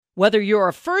Whether you're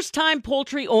a first-time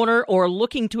poultry owner or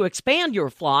looking to expand your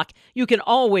flock, you can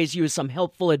always use some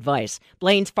helpful advice.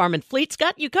 Blaine's Farm and Fleet's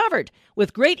got you covered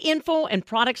with great info and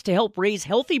products to help raise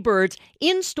healthy birds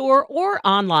in-store or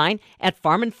online at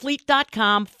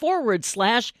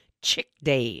farmandfleet.com/chick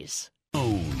days.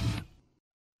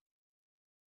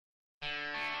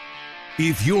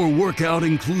 If your workout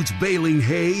includes baling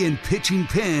hay and pitching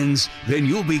pens, then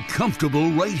you'll be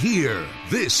comfortable right here.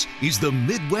 This is the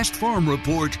Midwest Farm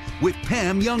Report with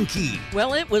Pam Jahnke.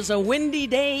 Well, it was a windy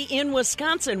day in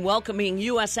Wisconsin, welcoming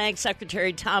U.S. Ag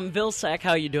Secretary Tom Vilsack.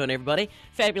 How you doing, everybody?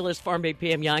 Fabulous Farm Babe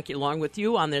Pam Jahnke along with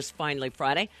you on this finally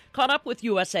Friday. Caught up with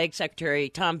U.S. Ag Secretary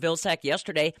Tom Vilsack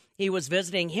yesterday. He was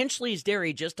visiting Hinchley's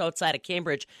Dairy just outside of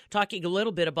Cambridge, talking a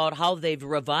little bit about how they've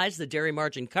revised the dairy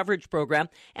margin coverage program.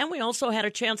 And we also had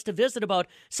a chance to visit about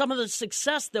some of the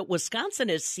success that Wisconsin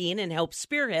has seen and helped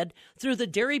spearhead through the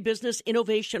Dairy Business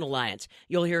Innovation Alliance.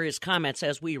 You'll hear his comments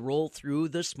as we roll through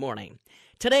this morning.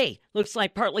 Today, looks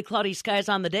like partly cloudy skies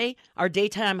on the day. Our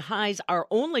daytime highs are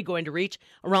only going to reach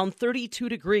around 32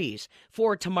 degrees.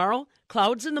 For tomorrow,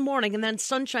 clouds in the morning and then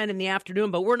sunshine in the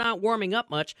afternoon, but we're not warming up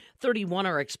much. 31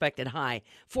 are expected high.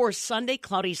 For Sunday,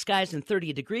 cloudy skies and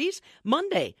 30 degrees.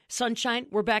 Monday, sunshine,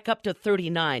 we're back up to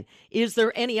 39. Is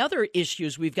there any other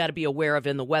issues we've got to be aware of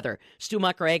in the weather? Stu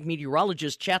Mucker, ag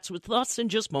meteorologist, chats with us in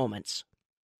just moments.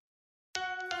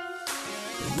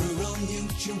 Rural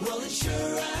Mutual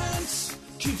Insurance,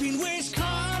 keeping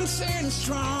Wisconsin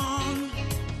strong.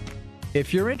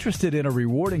 If you're interested in a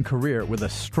rewarding career with a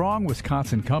strong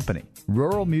Wisconsin company,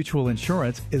 Rural Mutual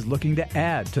Insurance is looking to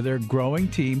add to their growing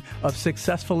team of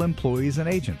successful employees and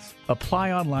agents.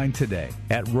 Apply online today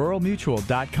at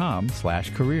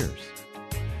ruralmutual.com/careers.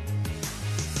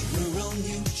 Rural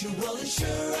Mutual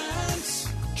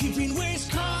Insurance, keeping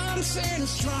Wisconsin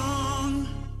strong.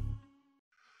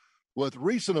 With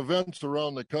recent events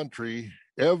around the country,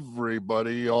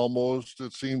 everybody almost,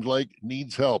 it seems like,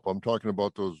 needs help. I'm talking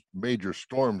about those major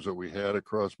storms that we had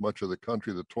across much of the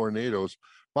country, the tornadoes.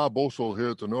 Bob Bosold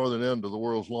here at the northern end of the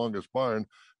world's longest barn.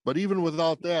 But even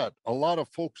without that, a lot of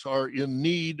folks are in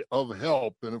need of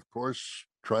help. And of course,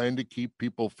 trying to keep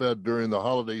people fed during the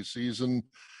holiday season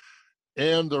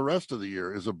and the rest of the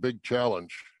year is a big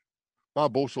challenge.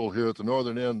 Bob Bosold here at the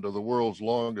northern end of the world's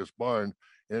longest barn.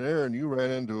 And Aaron, you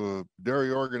ran into a dairy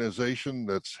organization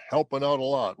that's helping out a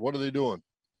lot. What are they doing?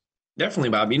 Definitely,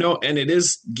 Bob. And it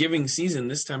is giving season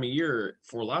this time of year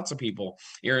for lots of people.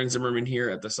 Aaron Zimmerman here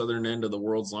at the southern end of the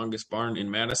world's longest barn in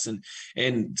Madison.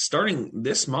 And starting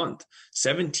this month,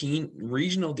 17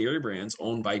 regional dairy brands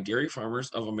owned by Dairy Farmers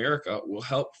of America will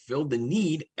help fill the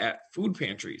need at food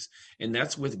pantries. And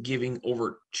that's with giving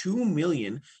over 2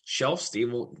 million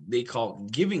shelf-stable, they call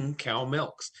giving cow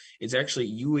milks. It's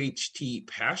actually UHT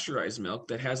pasteurized milk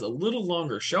that has a little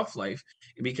longer shelf life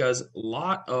because a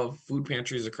lot of food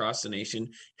pantries across the nation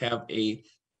have a,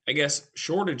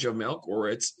 shortage of milk, or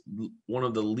it's one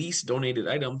of the least donated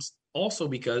items, also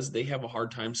because they have a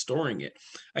hard time storing it.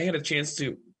 I had a chance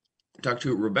to talk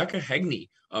to Rebecca Hegney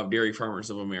of Dairy Farmers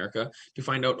of America to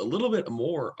find out a little bit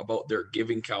more about their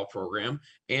Giving Cow program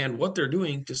and what they're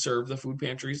doing to serve the food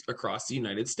pantries across the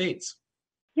United States.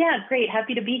 Yeah, great.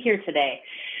 Happy to be here today.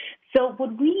 So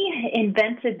when we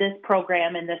invented this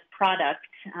program and this product,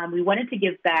 we wanted to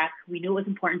give back. We knew it was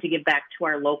important to give back to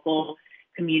our local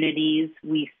communities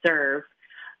we serve.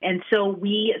 And so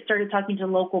we started talking to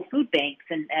local food banks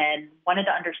and wanted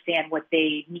to understand what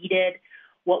they needed,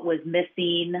 what was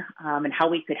missing, and how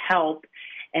we could help.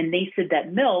 And they said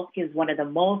that milk is one of the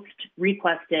most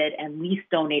requested and least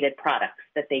donated products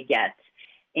that they get.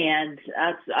 And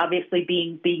us obviously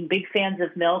being big fans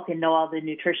of milk and know all the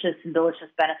nutritious and delicious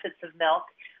benefits of milk,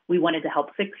 we wanted to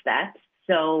help fix that.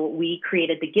 So we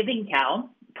created the Giving Cow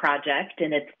project,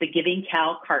 and it's the Giving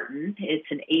Cow carton.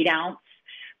 It's an 8-ounce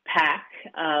pack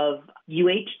of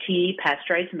UHT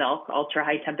pasteurized milk,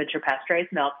 ultra-high temperature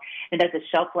pasteurized milk, and has a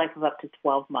shelf life of up to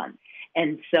 12 months.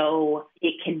 And so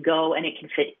it can go and it can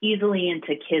fit easily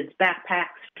into kids'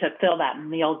 backpacks to fill that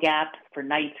meal gap for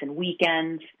nights and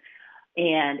weekends.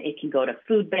 And it can go to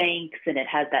food banks, and it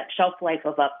has that shelf life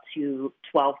of up to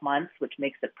 12 months, which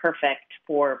makes it perfect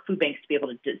for food banks to be able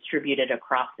to distribute it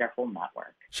across their whole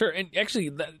network. Sure, and actually,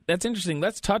 that's interesting.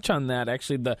 Let's touch on that,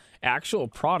 actually, the actual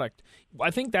product.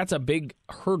 I think that's a big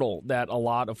hurdle that a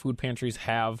lot of food pantries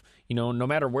have, no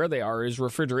matter where they are, is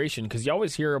refrigeration, because you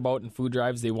always hear about in food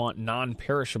drives they want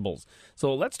non-perishables.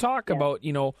 So let's talk about,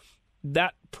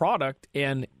 that product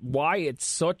and why it's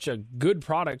such a good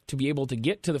product to be able to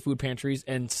get to the food pantries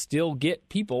and still get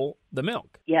people the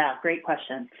milk. Yeah, great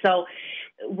question. So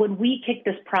when we kicked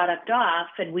this product off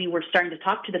and we were starting to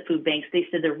talk to the food banks, they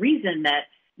said the reason that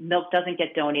milk doesn't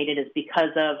get donated is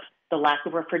because of the lack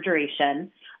of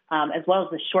refrigeration, as well as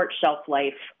the shorter shelf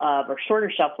life of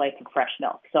fresh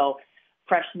milk. So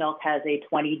fresh milk has a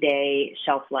 20-day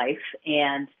shelf life,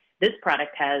 and this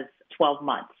product has 12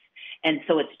 months. And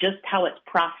so it's just how it's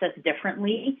processed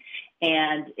differently,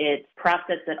 and it's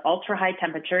processed at ultra-high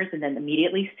temperatures and then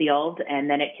immediately sealed, and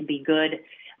then it can be good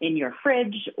in your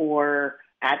fridge or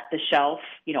at the shelf,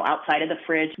 outside of the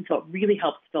fridge. And so it really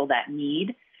helps fill that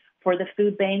need for the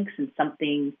food banks and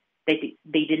something they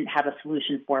didn't have a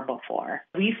solution for before.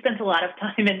 We spent a lot of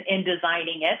time in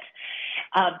designing it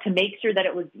to make sure that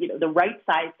it was the right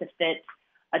size to fit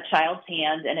a child's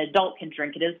hand. An adult can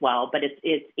drink it as well, but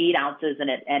it's 8 ounces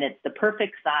and it's the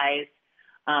perfect size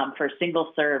for a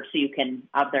single serve. So you can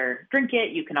either drink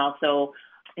it. You can also,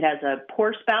 it has a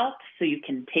pour spout, so you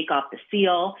can take off the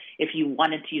seal. If you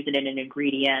wanted to use it in an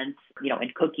ingredient,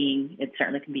 in cooking, it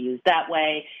certainly can be used that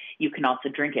way. You can also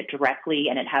drink it directly,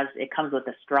 and it comes with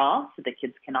a straw, so the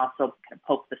kids can also kind of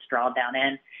poke the straw down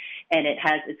in. And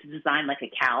it's designed like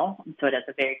a cow, so it has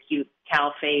a very cute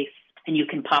cow face, and you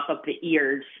can pop up the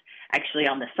ears actually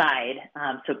on the side,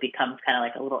 so it becomes kind of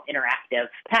like a little interactive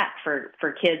pack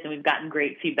for kids. And we've gotten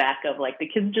great feedback of the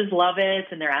kids just love it,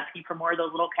 and they're asking for more of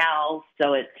those little cows.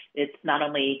 So it's not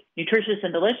only nutritious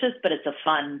and delicious, but it's a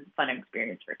fun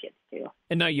experience for kids too.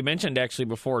 And now you mentioned actually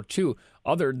before too,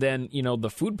 other than the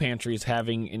food pantries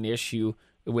having an issue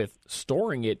with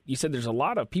storing it, you said there's a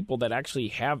lot of people that actually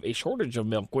have a shortage of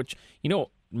milk, which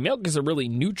milk is a really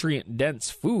nutrient dense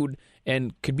food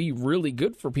and could be really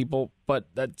good for people, but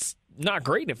that's not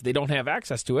great if they don't have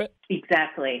access to it.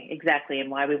 Exactly. And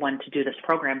why we wanted to do this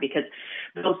program, because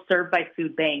those served by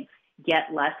food banks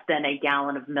get less than a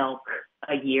gallon of milk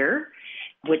a year,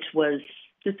 which was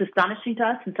just astonishing to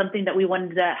us and something that we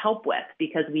wanted to help with,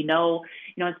 because we know,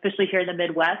 especially here in the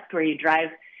Midwest where you drive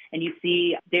and you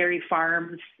see dairy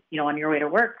farms, on your way to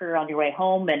work or on your way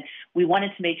home. And we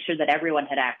wanted to make sure that everyone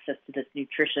had access to this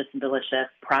nutritious and delicious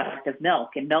product of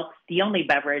milk. And milk's the only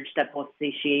beverage that both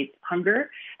satiates hunger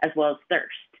as well as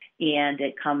thirst. And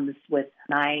it comes with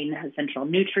 9 essential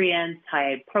nutrients,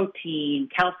 high protein,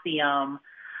 calcium.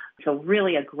 So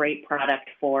really a great product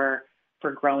for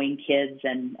growing kids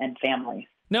and families.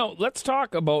 Now, let's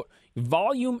talk about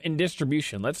volume and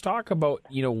distribution. Let's talk about,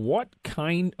 what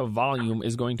kind of volume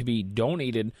is going to be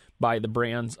donated by the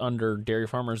brands under Dairy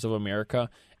Farmers of America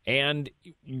and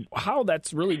how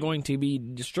that's really going to be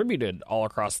distributed all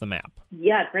across the map.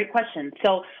 Yeah, great question.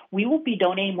 So we will be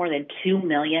donating more than 2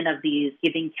 million of these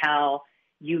Giving Cow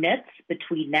units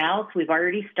between now. So we've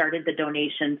already started the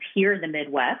donations here in the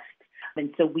Midwest.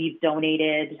 And so we've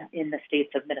donated in the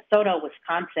states of Minnesota,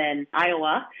 Wisconsin,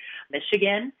 Iowa,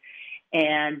 Michigan,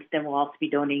 and then we'll also be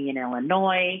donating in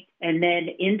Illinois. And then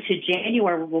into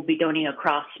January, we'll be donating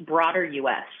across broader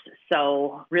U.S.,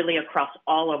 so really across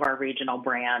all of our regional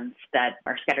brands that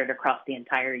are scattered across the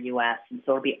entire U.S. And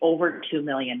so it'll be over 2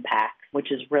 million packs, which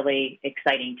is really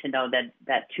exciting to know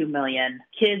that 2 million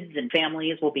kids and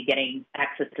families will be getting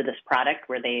access to this product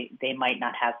where they might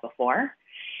not have before.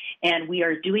 And we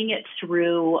are doing it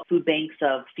through food banks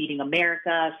of Feeding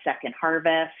America, Second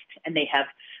Harvest, and they have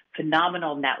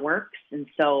phenomenal networks. And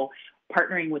so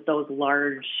partnering with those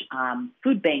large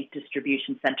food bank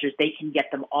distribution centers, they can get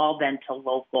them all then to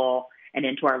local and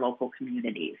into our local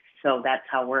communities. So that's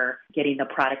how we're getting the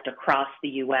product across the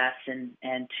U.S.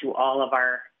 and to all of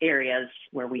our areas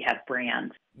where we have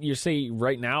brands. You say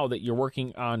right now that you're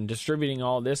working on distributing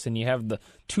all this and you have the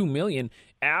 2 million.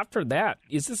 After that,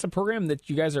 is this a program that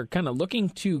you guys are kind of looking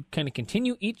to kind of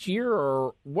continue each year,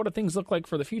 or what do things look like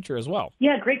for the future as well?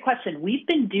 Yeah, great question. We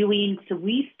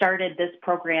started this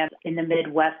program in the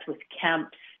Midwest with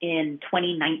Kemp's in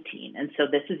 2019. And so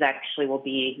this is actually will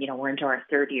be, we're into our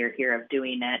 3rd year here of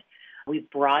doing it. We've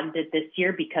broadened it this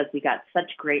year because we got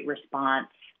such great response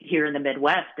here in the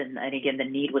Midwest. And again, the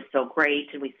need was so great.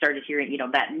 And we started hearing,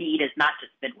 that need is not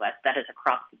just Midwest, that is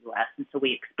across the U.S. And so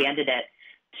we expanded it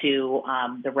to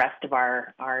the rest of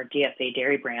our DFA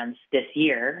dairy brands this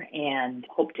year and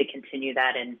hope to continue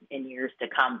that in years to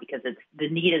come, because the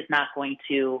need is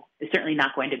certainly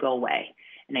not going to go away.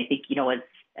 And I think,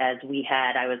 as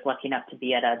I was lucky enough to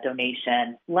be at a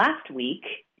donation last week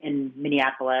in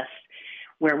Minneapolis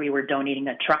where we were donating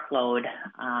a truckload,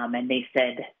 and they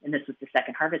said, and this was the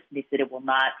Second Harvest, they said it will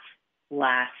not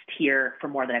last here for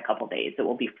more than a couple days. It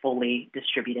will be fully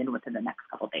distributed within the next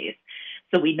couple days.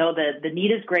 So we know that the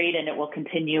need is great and it will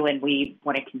continue, and we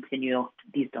want to continue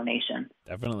these donations.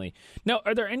 Definitely. Now,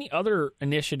 are there any other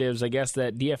initiatives, I guess,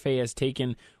 that DFA has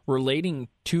taken relating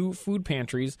to food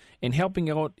pantries and helping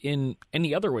out in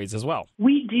any other ways as well?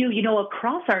 We do.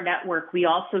 Across our network, we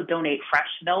also donate fresh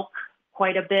milk,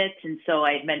 quite a bit. And so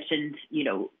I had mentioned,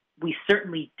 we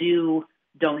certainly do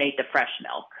donate the fresh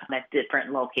milk at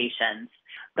different locations.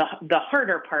 The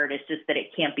harder part is just that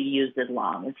it can't be used as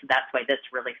long. And so that's why this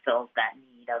really fills that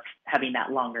need of having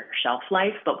that longer shelf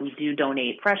life. But we do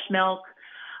donate fresh milk.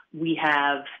 We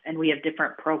have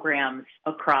different programs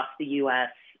across the U.S.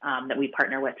 That we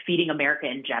partner with. Feeding America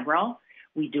in general,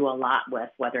 we do a lot with,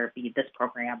 whether it be this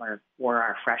program or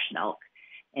our fresh milk.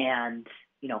 And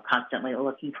constantly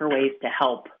looking for ways to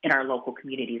help in our local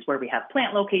communities where we have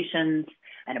plant locations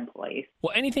and employees.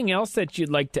 Well, anything else that you'd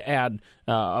like to add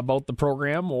about the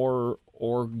program or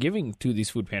giving to these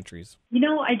food pantries?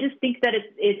 I just think that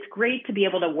it's great to be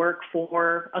able to work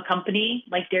for a company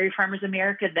like Dairy Farmers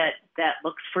America that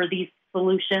looks for these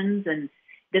solutions. And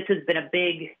this has been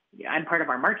I'm part of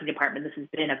our marketing department. This has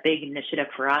been a big initiative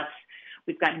for us.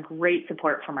 We've gotten great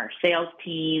support from our sales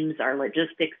teams, our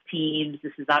logistics teams.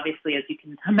 This is obviously, as you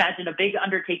can imagine, a big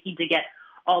undertaking to get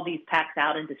all these packs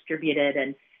out and distributed.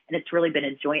 And it's really been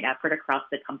a joint effort across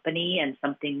the company and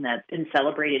something that's been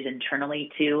celebrated internally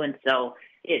too. And so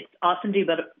it's awesome to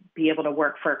be able to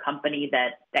work for a company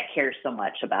that cares so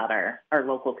much about our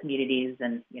local communities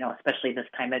and, especially this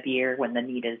time of year when the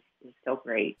need is so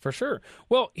great. For sure.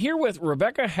 Well, here with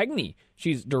Rebecca Hegney.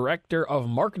 She's Director of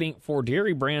Marketing for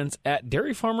Dairy Brands at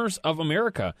Dairy Farmers of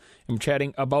America. I'm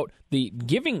chatting about the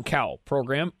Giving Cow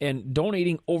program and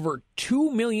donating over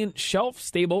 2 million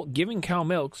shelf-stable Giving Cow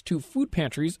milks to food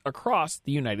pantries across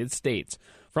the United States.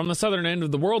 From the southern end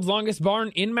of the world's longest barn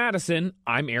in Madison,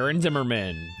 I'm Aaron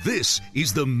Zimmerman. This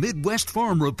is the Midwest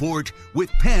Farm Report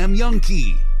with Pam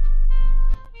Jahnke.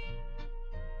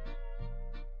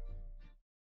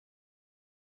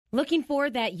 Looking for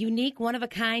that unique,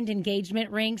 one-of-a-kind engagement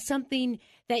ring, something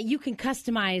that you can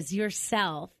customize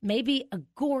yourself, maybe a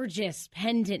gorgeous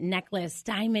pendant necklace,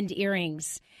 diamond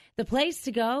earrings. The place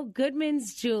to go,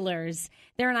 Goodman's Jewelers.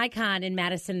 They're an icon in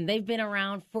Madison. They've been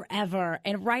around forever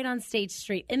and right on State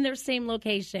Street in their same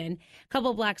location, a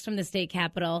couple blocks from the state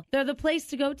capitol. They're the place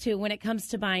to go to when it comes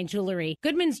to buying jewelry.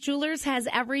 Goodman's Jewelers has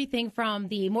everything from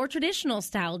the more traditional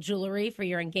style jewelry for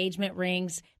your engagement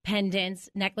rings, pendants,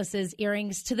 necklaces,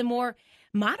 earrings, to the more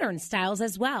modern styles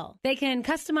as well. They can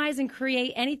customize and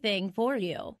create anything for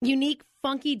you. Unique,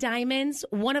 funky diamonds,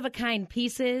 one-of-a-kind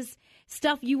pieces,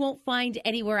 stuff you won't find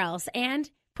anywhere else, and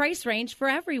price range for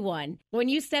everyone. When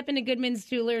you step into Goodman's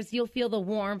Jewelers, you'll feel the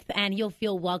warmth and you'll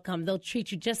feel welcome. They'll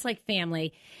treat you just like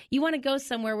family. You want to go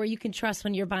somewhere where you can trust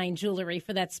when you're buying jewelry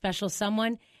for that special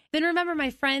someone? Then remember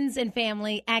my friends and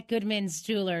family at Goodman's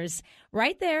Jewelers.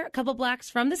 Right there, a couple blocks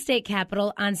from the state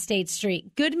capitol on State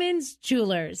Street. Goodman's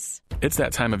Jewelers. It's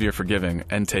that time of year for giving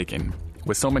and taking.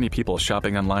 With so many people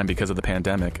shopping online because of the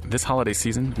pandemic, this holiday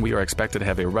season, we are expected to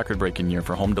have a record-breaking year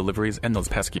for home deliveries and those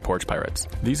pesky porch pirates.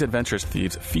 These adventurous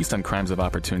thieves feast on crimes of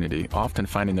opportunity, often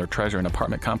finding their treasure in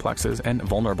apartment complexes and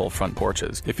vulnerable front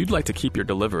porches. If you'd like to keep your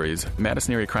deliveries,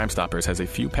 Madison Area Crime Stoppers has a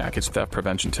few package theft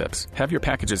prevention tips. Have your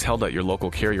packages held at your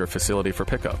local carrier facility for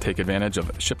pickup. Take advantage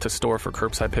of ship-to-store for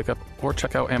curbside pickup, or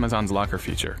check out Amazon's locker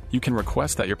feature. You can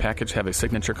request that your package have a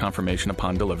signature confirmation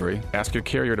upon delivery, ask your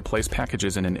carrier to place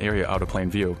packages in an area out of plain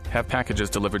view, have packages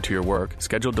delivered to your work,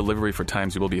 schedule delivery for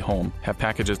times you will be home, have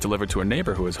packages delivered to a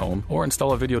neighbor who is home, or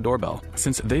install a video doorbell.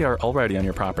 Since they are already on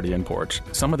your property and porch,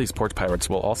 some of these porch pirates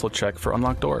will also check for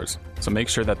unlocked doors. So make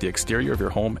sure that the exterior of your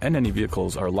home and any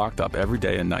vehicles are locked up every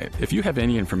day and night. If you have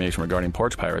any information regarding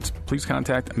porch pirates, please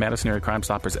contact Madison Area Crime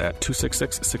Stoppers at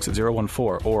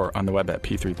 266-6014 or on the web at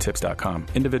p3tips.com.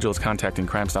 Individuals contacting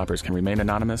Crime Stoppers can remain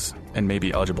anonymous and may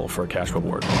be eligible for a cash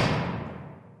reward.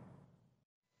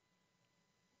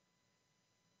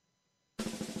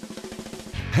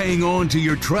 Hang on to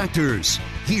your tractors.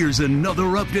 Here's another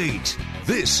update.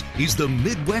 This is the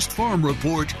Midwest Farm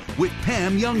Report with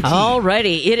Pam Jahnke. All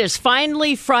righty. It is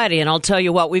finally Friday, and I'll tell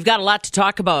you what, we've got a lot to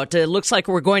talk about. It looks like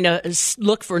we're going to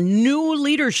look for new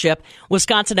leadership,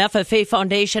 Wisconsin FFA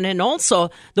Foundation, and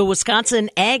also the Wisconsin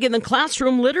Ag in the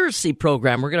Classroom Literacy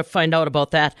Program. We're going to find out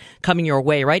about that coming your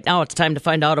way. Right now, it's time to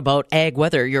find out about ag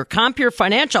weather. Your Compeer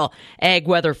Financial Ag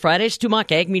Weather Friday. Stu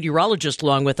Muck, ag meteorologist,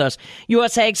 along with us.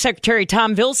 U.S. Ag Secretary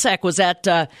Tom Vilsack was at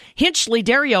Hinchley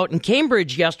Dairy out in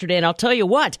Cambridge yesterday, and I'll tell you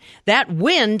what, that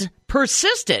wind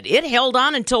persisted. It held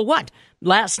on until what?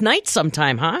 Last night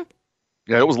sometime, huh?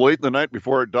 Yeah, it was late in the night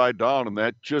before it died down, and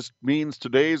that just means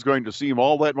today is going to seem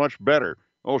all that much better.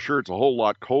 Oh, sure, it's a whole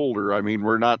lot colder. I mean,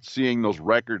 we're not seeing those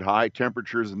record high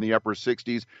temperatures in the upper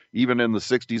 60s, even in the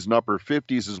 60s and upper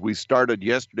 50s as we started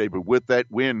yesterday. But with that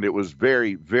wind, it was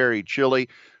very, very chilly.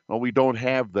 Well, we don't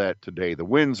have that today. The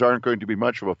winds aren't going to be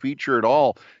much of a feature at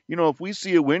all. You know, if we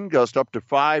see a wind gust up to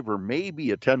 5 or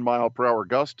maybe a 10-mile-per-hour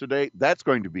gust today, that's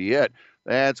going to be it.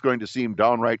 that's going to seem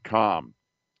downright calm.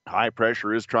 High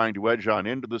pressure is trying to edge on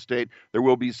into the state. There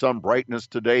will be some brightness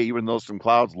today, even though some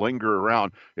clouds linger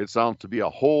around. It sounds to be a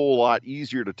whole lot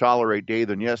easier to tolerate day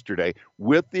than yesterday,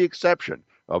 with the exception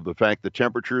of the fact that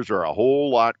temperatures are a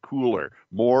whole lot cooler,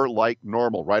 more like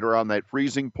normal, right around that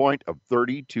freezing point of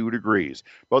 32 degrees.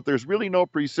 But there's really no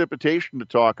precipitation to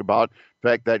talk about. In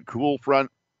fact, that cool front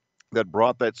that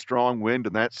brought that strong wind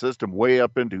and that system way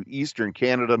up into eastern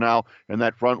Canada now, and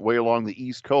that front way along the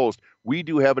east coast, we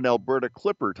do have an Alberta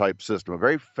Clipper type system, a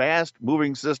very fast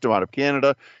moving system out of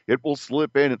Canada. It will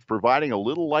slip in. It's providing a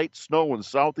little light snow in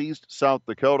southeast South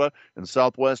Dakota and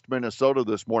southwest Minnesota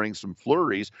this morning, some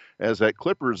flurries. As that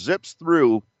Clipper zips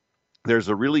through, there's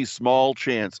a really small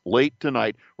chance late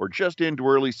tonight or just into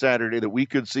early Saturday that we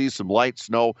could see some light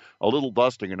snow, a little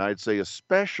dusting, and I'd say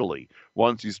especially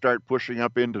once you start pushing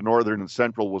up into northern and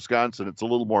central Wisconsin, it's a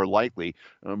little more likely.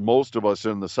 Most of us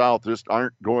in the south just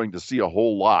aren't going to see a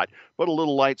whole lot, but a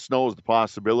little light snow is the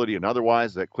possibility, and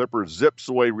otherwise that Clipper zips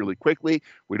away really quickly.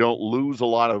 We don't lose a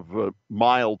lot of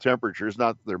mild temperatures,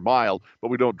 not that they're mild, but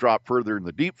we don't drop further in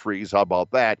the deep freeze. How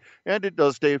about that? And it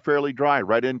does stay fairly dry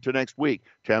right into next week.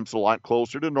 Temps a lot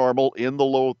closer to normal in the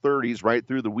low 30s right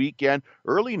through the weekend.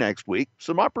 Early next week,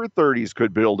 some upper 30s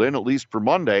could build in, at least for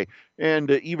Monday.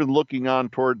 And even looking on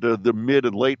toward the mid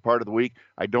and late part of the week,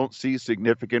 I don't see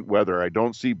significant weather. I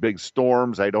don't see big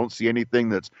storms. I don't see anything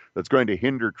that's going to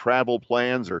hinder travel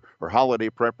plans or holiday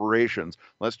preparations.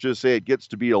 Let's just say it gets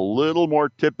to be a little more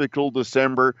typical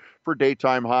December for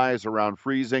daytime highs around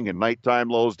freezing and nighttime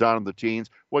lows down in the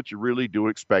teens, what you really do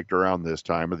expect around this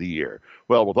time of the year.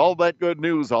 Well, with all that good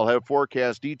news, I'll have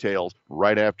forecast details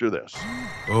right after this.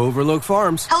 Overlook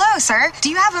Farms. Hello, sir. Do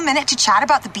you have a minute to chat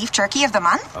about the beef jerky of the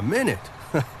month? A minute?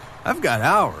 I've got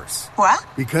hours. What?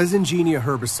 Because Ingenia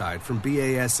herbicide from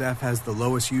BASF has the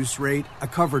lowest use rate, I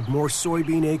covered more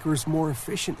soybean acres more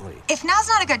efficiently. If now's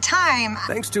not a good time...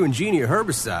 Thanks to Ingenia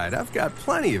herbicide, I've got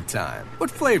plenty of time. What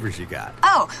flavors you got?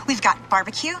 Oh, we've got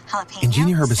barbecue, jalapeno...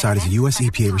 Ingenia herbicide is a U.S.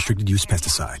 EPA restricted use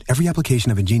pesticide. Every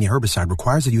application of Ingenia herbicide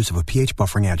requires the use of a pH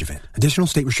buffering adjuvant. Additional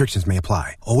state restrictions may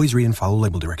apply. Always read and follow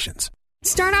label directions.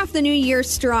 Start off the new year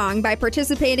strong by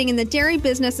participating in the Dairy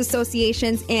Business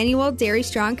Association's annual Dairy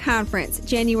Strong Conference,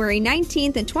 January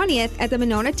 19th and 20th at the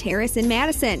Monona Terrace in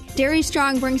Madison. Dairy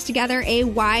Strong brings together a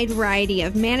wide variety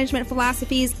of management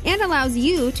philosophies and allows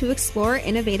you to explore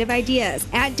innovative ideas.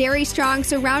 At Dairy Strong,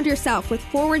 surround yourself with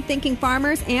forward-thinking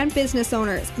farmers and business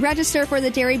owners. Register for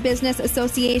the Dairy Business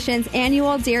Association's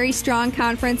annual Dairy Strong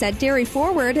Conference at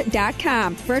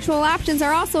dairyforward.com. Virtual options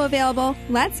are also available.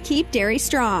 Let's keep dairy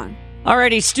strong.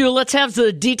 Alrighty, Stu, let's have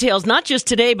the details, not just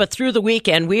today, but through the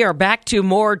weekend. We are back to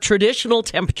more traditional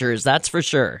temperatures, that's for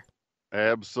sure.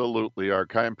 Absolutely. Our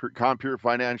Compure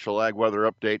Financial Ag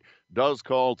Weather Update does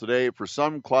call today for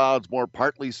some clouds, more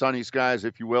partly sunny skies,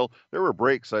 if you will. There were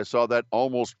breaks. I saw that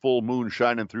almost full moon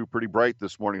shining through pretty bright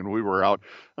this morning when we were out.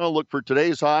 I'll look for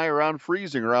today's high around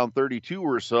freezing, around 32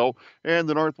 or so, and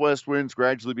the northwest winds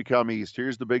gradually become east.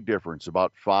 Here's the big difference,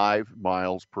 about 5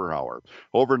 miles per hour.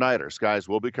 Overnight, our skies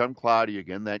will become cloudy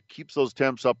again. That keeps those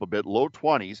temps up a bit, low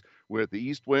 20s, with the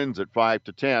east winds at 5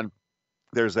 to 10.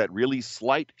 There's that really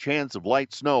slight chance of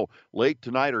light snow late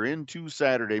tonight or into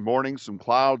Saturday morning. Some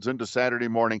clouds into Saturday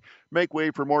morning. Make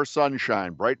way for more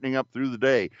sunshine, brightening up through the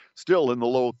day. Still in the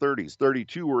low 30s,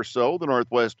 32 or so. The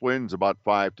northwest winds about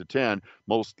 5 to 10.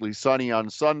 Mostly sunny on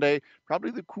Sunday.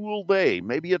 Probably the cool day,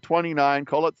 maybe a 29,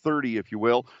 call it 30 if you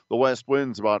will. The west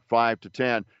winds about 5 to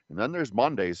 10. And then there's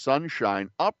Monday, sunshine,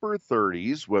 upper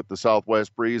 30s with the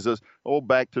southwest breezes.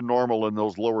 Back to normal in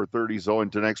those lower 30s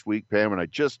into next week, Pam. And I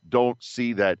just don't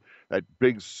see that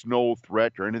big snow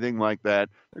threat or anything like that.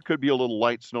 There could be a little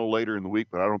light snow later in the week,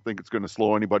 but I don't think it's going to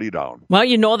slow anybody down.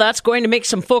 Well, that's going to make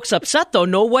some folks upset, though.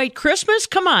 No white Christmas?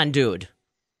 Come on, dude.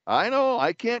 I know.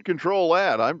 I can't control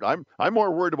that. I'm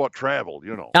more worried about travel,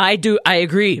 I do. I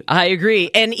agree.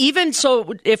 And even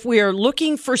so, if we are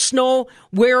looking for snow,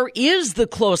 where is the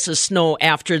closest snow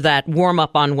after that warm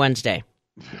up on Wednesday?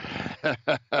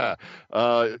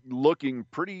 Looking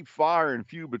pretty far and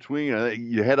few between.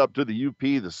 You head up to the UP,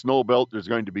 the snow belt, there's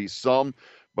going to be some.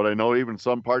 But I know even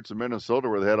some parts of Minnesota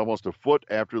where they had almost a foot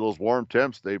after those warm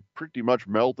temps, they pretty much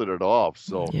melted it off.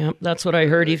 So yeah, that's what I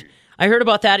heard. I heard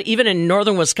about that even in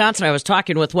northern Wisconsin. I was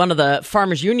talking with one of the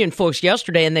Farmers Union folks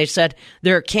yesterday, and they said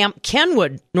their Camp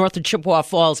Kenwood, north of Chippewa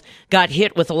Falls, got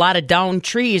hit with a lot of downed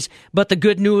trees. But the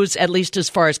good news, at least as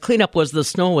far as cleanup, was the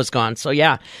snow was gone. So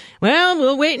yeah, well,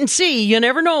 we'll wait and see. You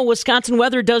never know. Wisconsin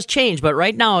weather does change, but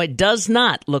right now it does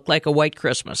not look like a white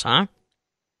Christmas, huh?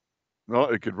 No,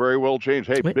 it could very well change.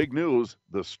 Hey, big news.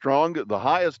 The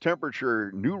highest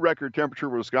temperature, new record temperature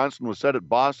for Wisconsin was set at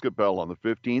Boscobel on the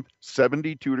 15th,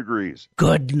 72 degrees.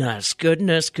 Goodness.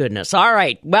 All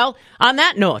right. Well, on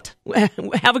that note,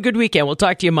 have a good weekend. We'll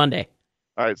talk to you Monday.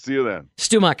 All right, see you then.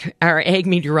 Stu Muck, our ag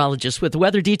meteorologist, with the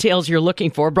weather details you're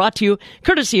looking for, brought to you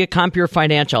courtesy of Compeer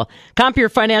Financial. Compeer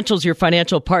Financial is your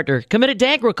financial partner, committed to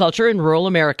agriculture in rural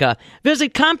America.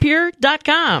 Visit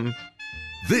Compeer.com.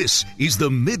 This is the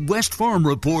Midwest Farm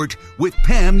Report with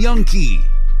Pam Jahnke.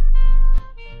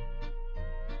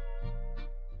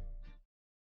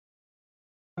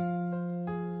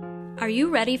 Are you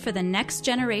ready for the next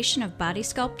generation of body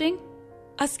sculpting?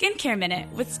 A skincare minute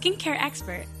with skincare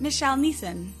expert Michelle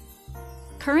Neeson.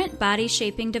 Current body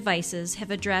shaping devices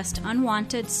have addressed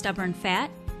unwanted stubborn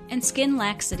fat and skin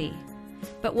laxity.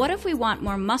 But what if we want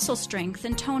more muscle strength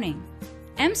and toning?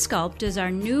 M-Sculpt is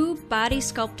our new body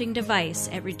sculpting device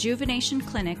at Rejuvenation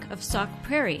Clinic of Sauk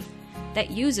Prairie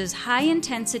that uses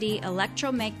high-intensity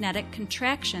electromagnetic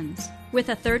contractions with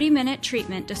a 30-minute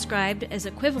treatment described as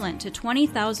equivalent to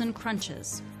 20,000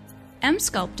 crunches.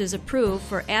 M-Sculpt is approved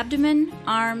for abdomen,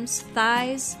 arms,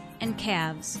 thighs, and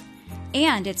calves.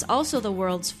 And it's also the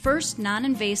world's first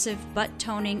non-invasive butt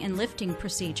toning and lifting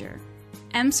procedure.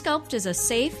 M-Sculpt is a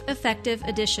safe, effective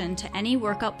addition to any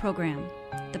workout program.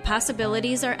 The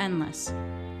possibilities are endless.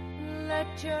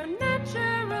 Let your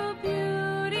natural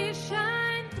beauty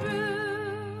shine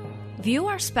through. View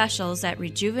our specials at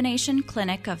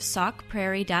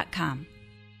rejuvenationclinicofsaukprairie.com.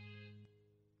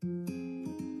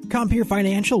 Compeer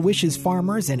Financial wishes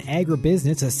farmers and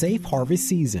agribusiness a safe harvest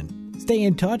season. Stay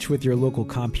in touch with your local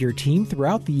Compeer team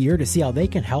throughout the year to see how they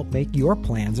can help make your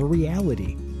plans a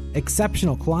reality.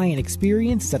 Exceptional client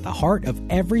experience at the heart of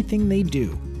everything they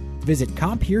do. Visit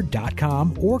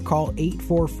Compeer.com or call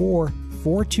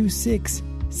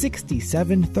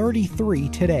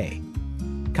 844-426-6733 today.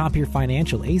 Compeer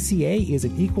Financial ACA is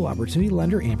an equal opportunity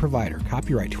lender and provider.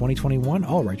 Copyright 2021,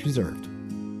 all rights reserved.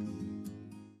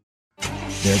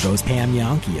 There goes Pam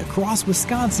Jahnke across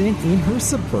Wisconsin in her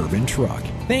Suburban truck.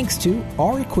 Thanks to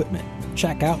our equipment.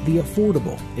 Check out the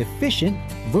affordable, efficient,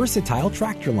 versatile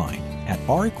tractor line at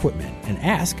our equipment and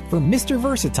ask for Mr.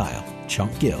 Versatile,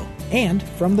 Chunk Gill. And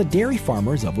from the Dairy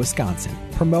Farmers of Wisconsin,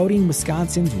 promoting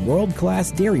Wisconsin's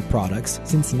world-class dairy products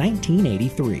since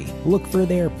 1983. Look for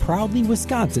their Proudly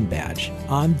Wisconsin badge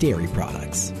on dairy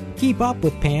products. Keep up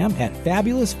with Pam at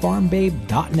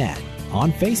fabulousfarmbabe.net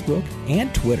on Facebook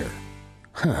and Twitter.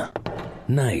 Huh.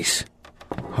 Nice.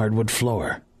 Hardwood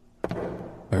floor.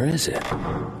 Or is it?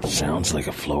 Sounds like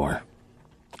a floor.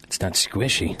 It's not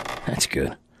squishy. That's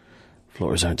good.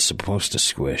 Floors aren't supposed to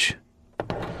squish.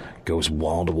 Goes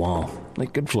wall to wall,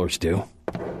 like good floors do.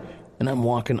 And I'm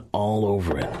walking all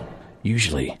over it.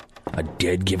 Usually a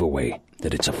dead giveaway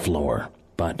that it's a floor.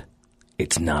 But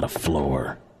it's not a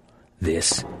floor.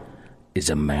 This is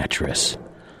a mattress.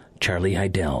 Charlie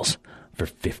Heidel's for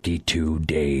 52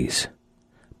 days.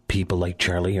 People like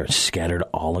Charlie are scattered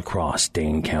all across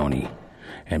Dane County.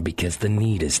 And because the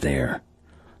need is there,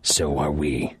 so are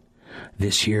we.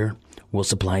 This year, we'll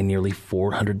supply nearly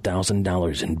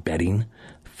 $400,000 in bedding,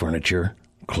 furniture,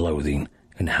 clothing,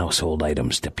 and household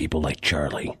items to people like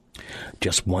Charlie.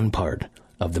 Just one part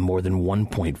of the more than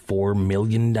 $1.4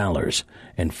 million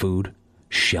in food,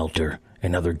 shelter,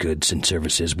 and other goods and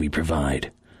services we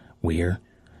provide. We're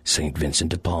St.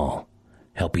 Vincent de Paul,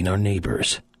 helping our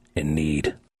neighbors in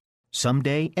need.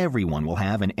 Someday, everyone will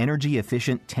have an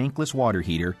energy-efficient tankless water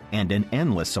heater and an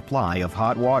endless supply of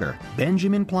hot water.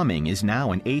 Benjamin Plumbing is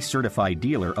now an ACE-certified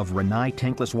dealer of Rinnai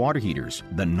tankless water heaters,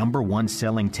 the #1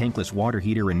 selling tankless water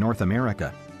heater in North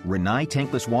America. Rinnai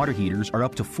tankless water heaters are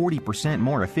up to 40%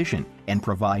 more efficient and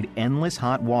provide endless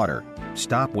hot water.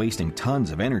 Stop wasting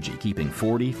tons of energy keeping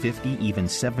 40, 50, even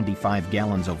 75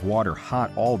 gallons of water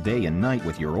hot all day and night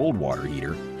with your old water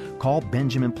heater. Call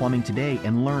Benjamin Plumbing today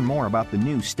and learn more about the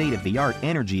new state-of-the-art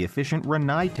energy-efficient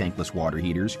Rinnai tankless water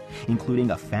heaters, including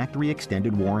a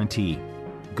factory-extended warranty.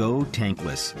 Go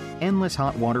tankless. Endless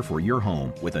hot water for your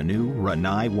home with a new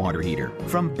Rinnai water heater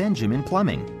from Benjamin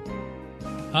Plumbing.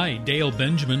 Hi, Dale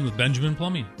Benjamin with Benjamin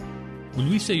Plumbing. When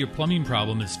we say your plumbing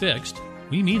problem is fixed,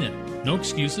 we mean it. No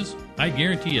excuses. I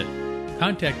guarantee it.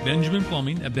 Contact Benjamin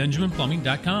Plumbing at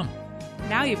benjaminplumbing.com.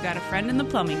 Now you've got a friend in the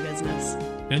plumbing business.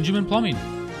 Benjamin Plumbing.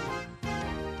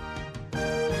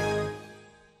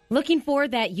 Looking for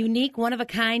that unique,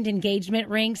 one-of-a-kind engagement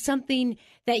ring, something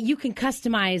that you can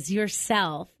customize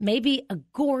yourself, maybe a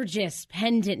gorgeous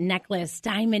pendant necklace,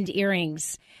 diamond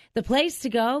earrings. The place to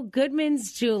go,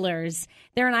 Goodman's Jewelers.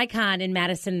 They're an icon in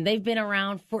Madison. They've been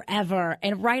around forever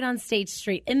and right on State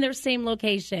Street in their same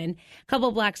location, a couple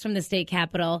blocks from the state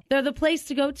capitol. They're the place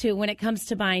to go to when it comes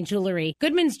to buying jewelry.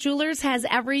 Goodman's Jewelers has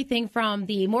everything from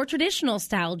the more traditional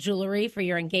style jewelry for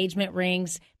your engagement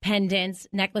rings, pendants,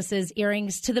 necklaces,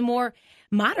 earrings, to the more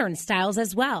modern styles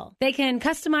as well. They can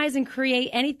customize and create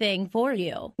anything for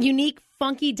you. Unique,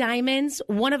 funky diamonds,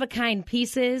 one-of-a-kind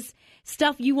pieces,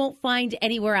 stuff you won't find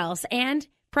anywhere else, and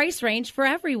price range for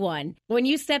everyone. When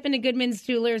you step into Goodman's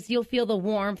Jewelers, you'll feel the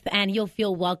warmth and you'll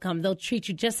feel welcome. They'll treat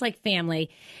you just like family.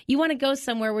 You want to go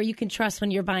somewhere where you can trust when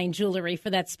you're buying jewelry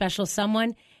for that special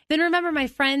someone? Then remember my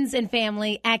friends and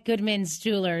family at Goodman's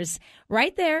Jewelers.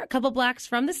 Right there, a couple blocks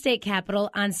from the state capitol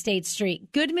on State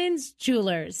Street. Goodman's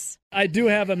Jewelers. I do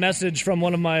have a message from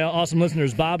one of my awesome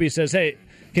listeners. Bobby says, hey,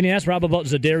 can you ask Rob about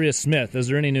Zadarius Smith? Is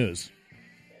there any news?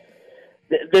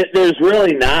 There's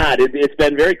really not. It's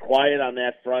been very quiet on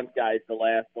that front, guys, the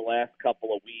last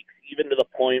couple of weeks, even to the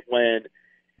point when,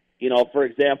 for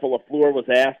example, LaFleur was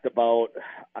asked about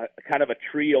kind of a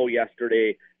trio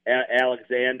yesterday,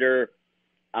 Alexander,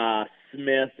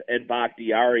 Smith, and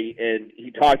Bakhtiari, and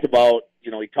he talked about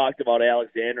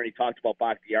Alexander and he talked about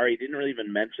Bakhtiari. He didn't really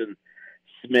even mention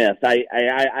Smith.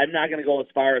 I'm not going to go as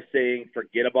far as saying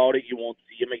forget about it. You won't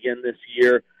see him again this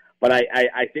year. But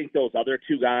I think those other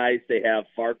two guys, they have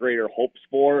far greater hopes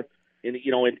for in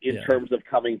terms of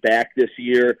coming back this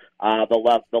year.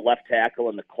 The left tackle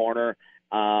and the corner.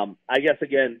 I guess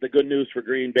again, the good news for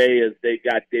Green Bay is they've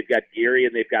got Gary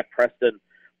and they've got Preston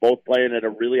both playing at a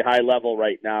really high level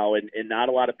right now, and not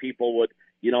a lot of people would,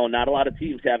 not a lot of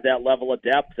teams have that level of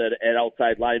depth at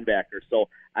outside linebacker. So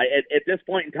at this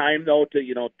point in time, though, to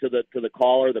the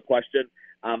caller, the question.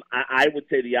 I would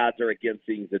say the odds are against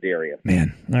seeing Zadarius.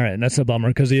 Man, all right, that's a bummer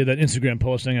because he had that Instagram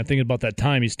posting. I'm thinking about that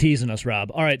time. He's teasing us, Rob.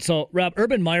 All right, so, Rob,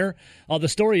 Urban Meyer, the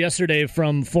story yesterday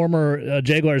from former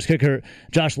Jaguars kicker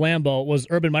Josh Lambo was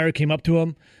Urban Meyer came up to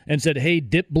him and said, hey,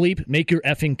 dip bleep, make your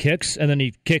effing kicks, and then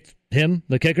he kicked him,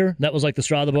 the kicker. That was like the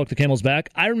straw that broke the camel's back.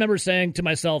 I remember saying to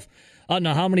myself, I don't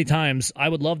know how many times I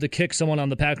would love to kick someone on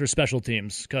the Packers special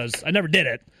teams because I never did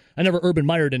it. I never Urban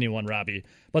Meyered anyone, Robbie.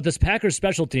 But this Packers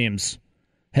special teams,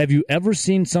 have you ever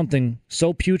seen something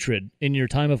so putrid in your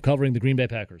time of covering the Green Bay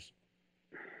Packers?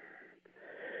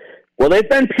 Well, they've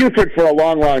been putrid for a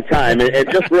long, long time.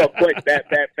 And just real quick, back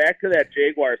to that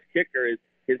Jaguars kicker,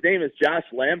 his name is Josh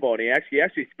Lambo, and he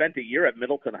actually spent a year at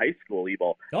Middleton High School,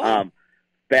 Ebo.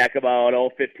 Back about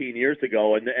 15 years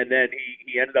ago, and then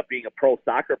he ended up being a pro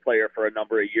soccer player for a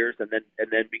number of years, and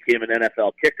then became an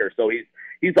NFL kicker. So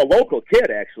he's a local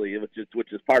kid actually,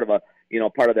 which is part of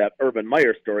that Urban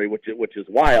Meyer story, which is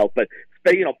wild. But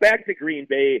back to Green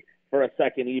Bay for a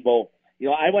second, Ebo.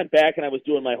 I went back and I was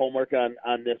doing my homework on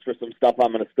this for some stuff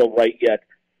I'm going to still write yet.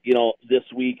 This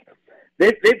week.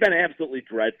 They've been absolutely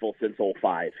dreadful since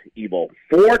 2005, Ebo.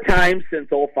 4 times since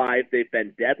 2005 they've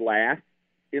been dead last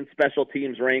in special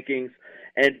teams rankings,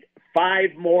 and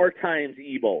 5 more times,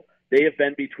 Ebo, they have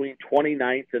been between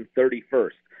 29th and 31st.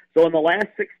 So in the last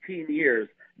 16 years,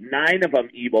 9 of them,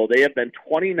 Ebo, they have been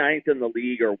 29th in the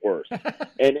league or worse. and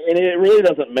it really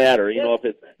doesn't matter,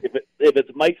 if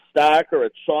it's Mike Stock or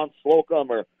it's Sean Slocum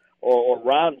or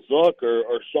Ron Zook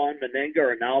or Sean Menenga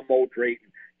or now Mo Drayton.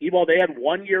 Ebo, they had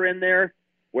 1 year in there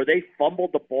where they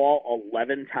fumbled the ball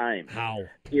 11 times. How?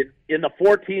 In the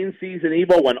 14 season,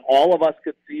 Ebo, when all of us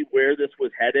could see where this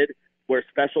was headed, where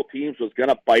special teams was going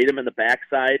to bite him in the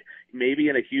backside, maybe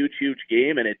in a huge, huge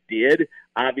game, and it did,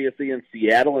 obviously in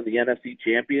Seattle in the NFC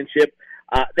Championship.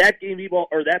 That game, Ebo,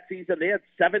 or that season, they had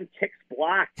 7 kicks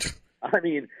blocked. I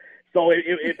mean, so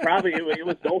it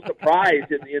was no surprise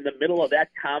in the middle of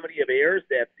that comedy of errors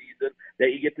that season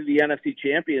that you get to the NFC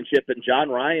Championship and John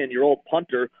Ryan, your old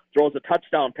punter, throws a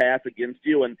touchdown pass against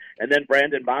you, and then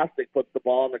Brandon Bostic puts the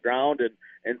ball on the ground,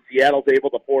 and Seattle's able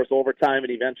to force overtime and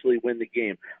eventually win the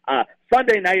game.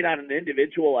 Sunday night on an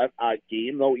individual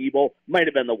game, though, Ebo, might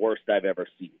have been the worst I've ever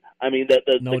seen. I mean,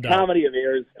 the comedy of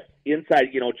errors inside,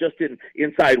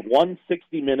 inside one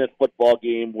 60-minute football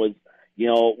game was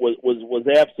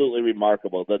absolutely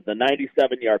remarkable. The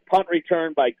 97-yard punt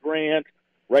return by Grant,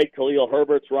 right? Khalil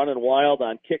Herbert's running wild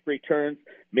on kick returns.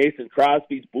 Mason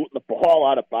Crosby's booting the ball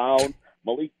out of bounds.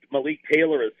 Malik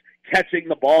Taylor is catching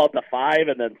the ball at the 5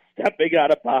 and then stepping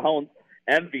out of bounds.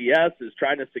 MVS is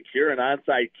trying to secure an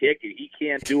onside kick, and he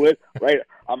can't do it, right?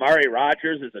 Amari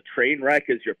Rodgers is a train wreck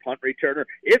as your punt returner.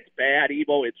 It's bad,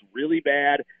 Ebo. It's really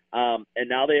bad. And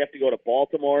now they have to go to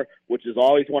Baltimore, which is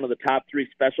always one of the top 3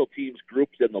 special teams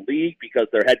groups in the league because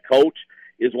their head coach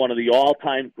is one of the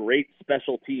all-time great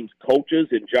special teams coaches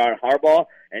in John Harbaugh.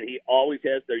 and he always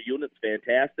has their units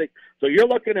fantastic. So you're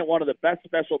looking at one of the best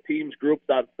special teams groups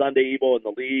on Sunday, Ebo, in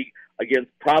the league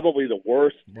against probably the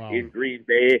worst in Green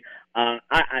Bay.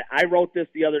 I wrote this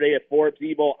the other day at Forbes,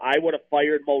 Ebo. I would have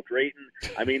fired Mo Drayton.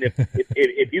 I mean,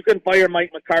 if you can fire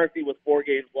Mike McCarthy with 4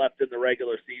 games left in the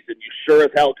regular season, you sure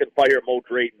as hell can fire Mo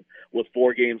Drayton with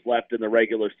 4 games left in the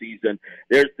regular season.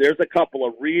 There's a couple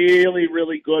of really,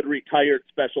 really good retired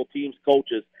special teams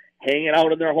coaches hanging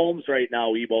out in their homes right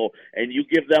now, Ebo, and you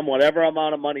give them whatever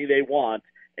amount of money they want,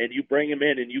 and you bring them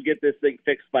in, and you get this thing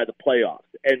fixed by the playoffs.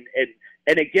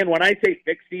 And again, when I say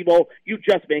fixed, Ebo, you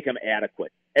just make them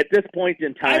adequate. At this point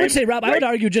in time, I would say, Rob, I would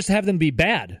argue just have them be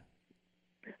bad.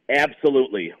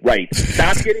 Absolutely right.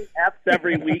 Stop getting F's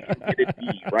every week and get a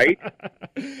D, right?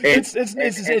 It's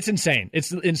insane.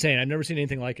 It's insane. I've never seen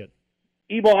anything like it.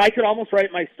 Ebo, I could almost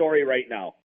write my story right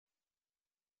now.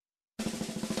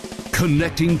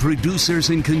 Connecting producers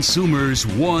and consumers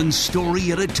one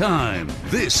story at a time.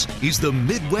 This is the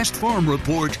Midwest Farm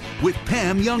Report with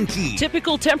Pam Jahnke.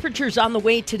 Typical temperatures on the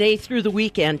way today through the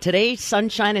weekend. Today,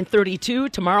 sunshine and 32.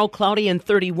 Tomorrow, cloudy and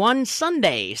 31.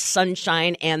 Sunday,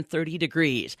 sunshine and 30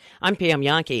 degrees. I'm Pam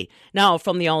Jahnke. Now,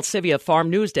 from the Alcivia Farm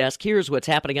News Desk, here's what's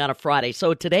happening on a Friday.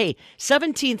 So today,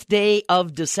 17th day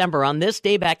of December. On this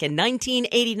day back in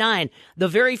 1989, the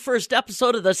very first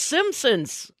episode of The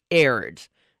Simpsons aired.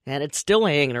 And it's still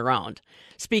hanging around.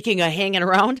 Speaking of hanging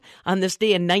around, on this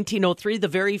day in 1903, the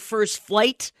very first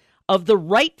flight of the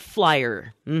Wright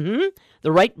Flyer. The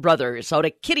Wright brothers out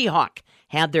of Kitty Hawk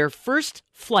had their first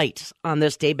flight on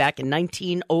this day back in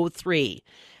 1903.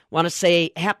 Want to say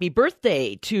happy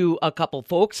birthday to a couple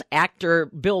folks. Actor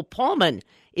Bill Pullman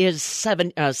is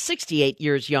 68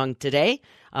 years young today.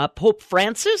 Pope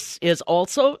Francis is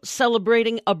also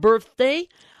celebrating a birthday.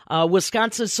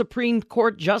 Wisconsin Supreme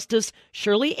Court Justice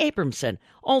Shirley Abramson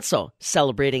also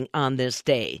celebrating on this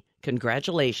day.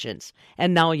 Congratulations.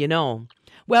 And now you know.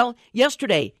 Well,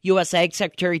 yesterday, U.S. Ag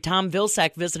Secretary Tom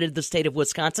Vilsack visited the state of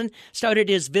Wisconsin, started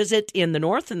his visit in the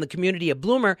north in the community of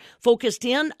Bloomer, focused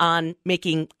in on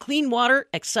making clean water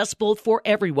accessible for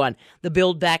everyone. The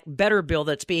Build Back Better bill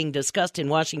that's being discussed in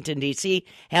Washington, D.C.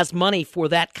 has money for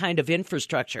that kind of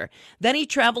infrastructure. Then he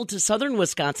traveled to southern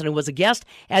Wisconsin and was a guest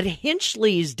at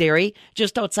Hinchley's Dairy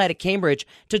just outside of Cambridge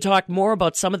to talk more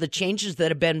about some of the changes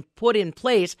that have been put in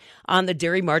place on the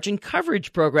dairy margin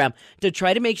coverage program to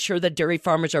try to make sure that dairy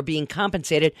farmers are being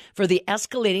compensated for the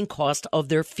escalating cost of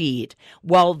their feed.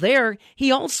 While there,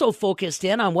 he also focused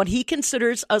in on what he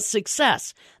considers a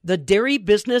success, the Dairy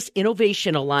Business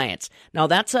Innovation Alliance. Now,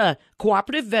 that's a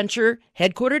cooperative venture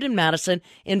headquartered in Madison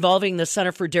involving the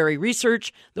Center for Dairy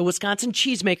Research, the Wisconsin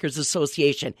Cheesemakers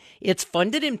Association. It's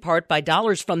funded in part by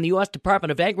dollars from the U.S.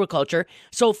 Department of Agriculture.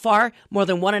 So far, more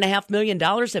than $1.5 million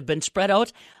have been spread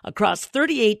out across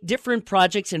 38 different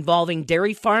projects involving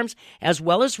dairy farms as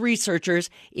well as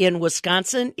researchers in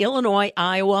Wisconsin, Illinois,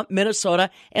 Iowa, Minnesota,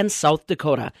 and South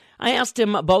Dakota. I asked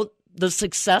him about the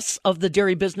success of the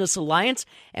Dairy Business Alliance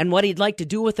and what he'd like to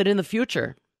do with it in the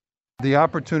future. The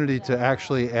opportunity to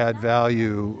actually add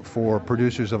value for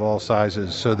producers of all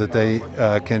sizes so that they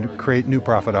can create new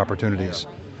profit opportunities,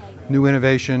 new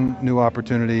innovation, new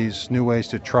opportunities, new ways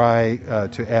to try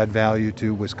to add value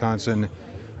to Wisconsin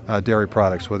dairy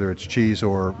products, whether it's cheese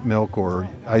or milk or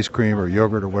ice cream or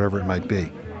yogurt or whatever it might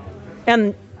be.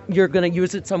 And you're going to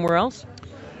use it somewhere else?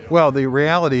 Well, the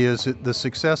reality is that the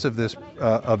success of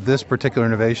this particular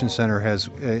innovation center has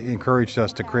encouraged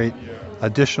us to create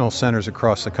additional centers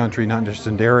across the country, not just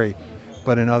in dairy,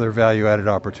 but in other value-added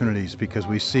opportunities, because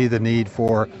we see the need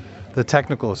for the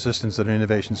technical assistance that an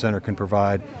innovation center can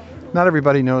provide. Not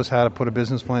everybody knows how to put a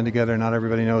business plan together. Not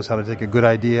everybody knows how to take a good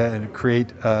idea and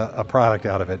create a product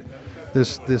out of it.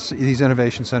 These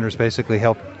innovation centers basically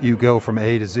help you go from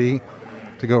A to Z,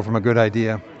 to go from a good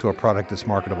idea to a product that's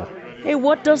marketable. Hey,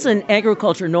 what doesn't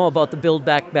agriculture know about the Build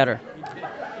Back Better?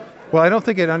 Well, I don't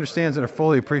think it understands and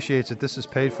fully appreciates that this is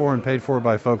paid for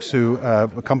by folks who,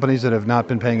 companies that have not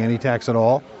been paying any tax at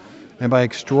all, and by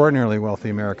extraordinarily wealthy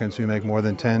Americans who make more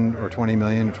than $10 or $20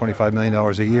 million or $25 million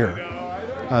a year.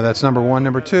 That's number one.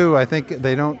 Number two, I think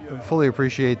they don't fully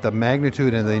appreciate the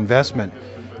magnitude and the investment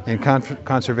in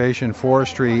conservation,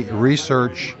 forestry,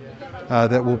 research,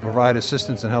 that will provide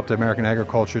assistance and help to American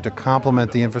agriculture to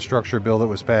complement the infrastructure bill that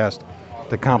was passed,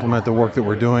 to complement the work that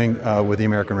we're doing with the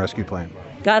American Rescue Plan.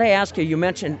 Got to ask you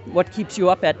mentioned what keeps you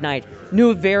up at night.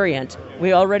 New variant.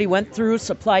 We already went through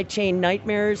supply chain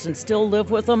nightmares and still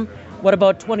live with them. What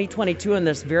about 2022 and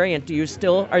this variant?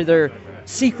 Are there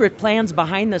secret plans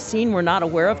behind the scene we're not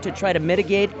aware of to try to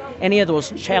mitigate any of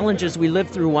those challenges we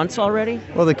lived through once already?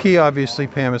 Well, the key, obviously,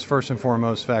 Pam, is first and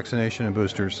foremost vaccination and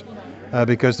boosters.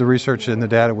 because the research and the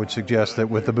data would suggest that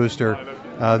with the booster,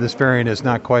 this variant is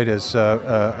not quite as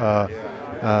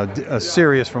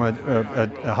serious from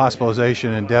a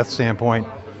hospitalization and death standpoint.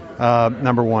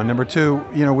 Number one. Number two,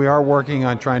 we are working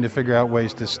on trying to figure out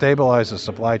ways to stabilize the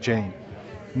supply chain.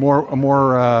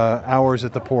 More hours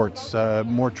at the ports,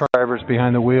 more drivers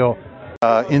behind the wheel,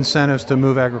 incentives to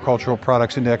move agricultural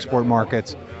products into export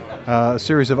markets, a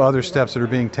series of other steps that are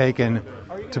being taken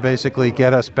to basically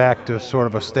get us back to sort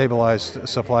of a stabilized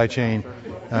supply chain,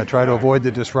 try to avoid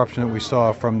the disruption that we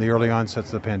saw from the early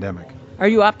onsets of the pandemic. Are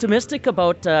you optimistic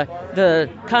about the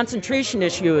concentration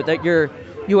issue that your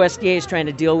USDA is trying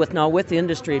to deal with now with the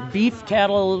industry, beef,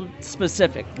 cattle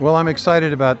specific? Well, I'm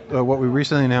excited about what we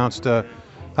recently announced,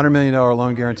 $100 million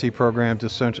loan guarantee program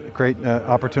to create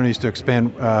opportunities to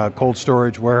expand cold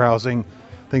storage, warehousing,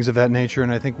 things of that nature.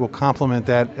 And I think we'll complement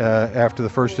that after the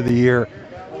first of the year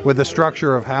with the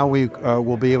structure of how we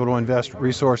will be able to invest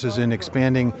resources in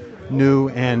expanding new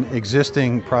and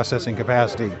existing processing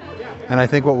capacity. And I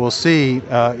think what we'll see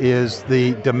is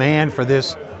the demand for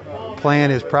this plan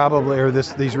is probably, or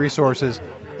these resources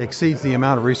exceeds the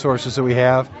amount of resources that we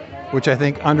have, which I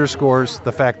think underscores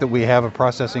the fact that we have a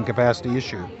processing capacity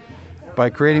issue. By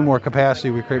creating more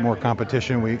capacity, we create more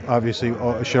competition. We obviously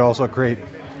should also create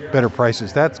better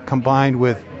prices. That's combined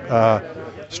with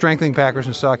strengthening packers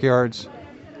and stockyards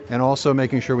and also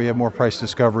making sure we have more price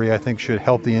discovery, I think should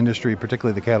help the industry,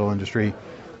 particularly the cattle industry,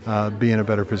 be in a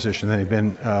better position than they've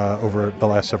been over the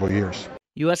last several years.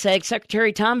 U.S. Ag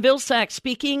Secretary Tom Vilsack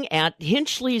speaking at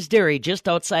Hinchley's Dairy just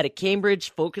outside of Cambridge,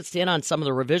 focused in on some of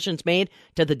the revisions made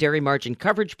to the dairy margin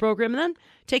coverage program, and then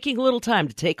taking a little time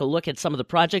to take a look at some of the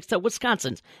projects that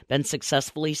Wisconsin's been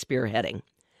successfully spearheading.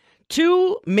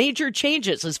 Two major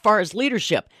changes as far as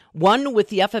leadership, one with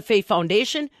the FFA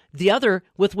Foundation, the other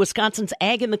with Wisconsin's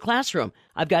Ag in the Classroom.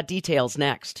 I've got details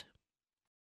next.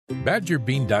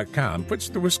 BadgerBean.com puts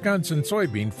the Wisconsin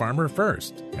soybean farmer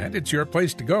first, and it's your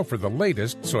place to go for the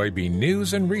latest soybean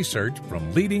news and research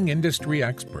from leading industry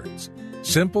experts.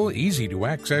 Simple,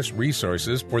 easy-to-access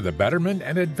resources for the betterment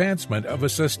and advancement of a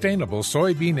sustainable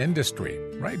soybean industry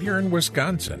right here in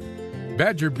Wisconsin.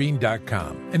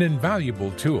 BadgerBean.com, an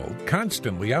invaluable tool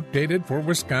constantly updated for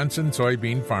Wisconsin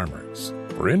soybean farmers.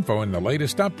 For info and the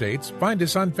latest updates, find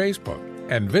us on Facebook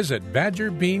and visit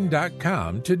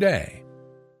BadgerBean.com today.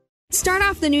 Start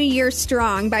off the new year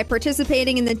strong by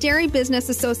participating in the Dairy Business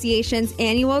Association's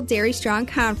annual Dairy Strong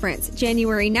Conference,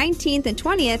 January 19th and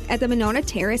 20th at the Monona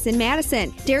Terrace in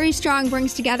Madison. Dairy Strong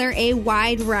brings together a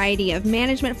wide variety of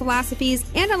management philosophies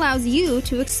and allows you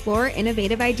to explore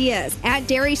innovative ideas. At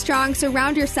Dairy Strong,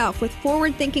 surround yourself with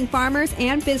forward-thinking farmers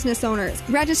and business owners.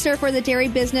 Register for the Dairy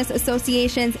Business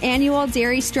Association's annual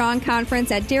Dairy Strong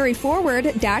Conference at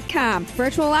dairyforward.com.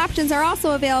 Virtual options are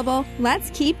also available. Let's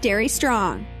keep dairy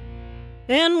strong.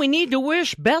 And we need to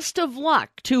wish best of luck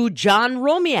to John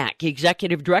Romiak,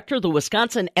 Executive Director of the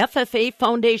Wisconsin FFA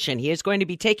Foundation. He is going to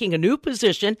be taking a new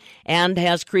position and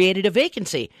has created a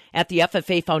vacancy at the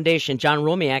FFA Foundation. John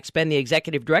Romiak's been the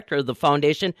Executive Director of the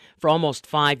Foundation for almost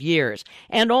 5 years.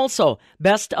 And also,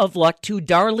 best of luck to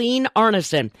Darlene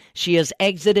Arneson. She has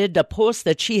exited a post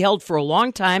that she held for a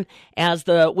long time as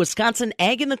the Wisconsin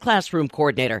Ag in the Classroom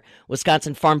Coordinator.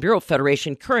 Wisconsin Farm Bureau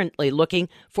Federation currently looking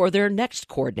for their next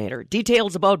coordinator. Details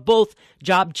about both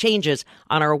job changes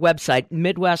on our website,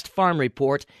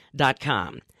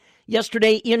 MidwestFarmReport.com.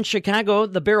 Yesterday in Chicago,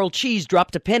 the barrel cheese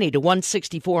dropped a penny to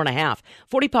 $1.64.5.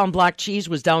 40-pound block cheese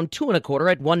was down 2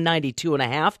 1/4 at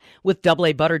 $1.92.5, with double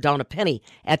A butter down a penny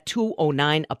at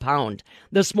 $2.09 a pound.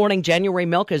 This morning, January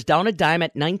milk is down a dime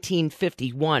at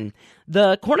 $19.51.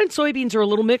 The corn and soybeans are a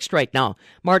little mixed right now.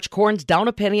 March corn's down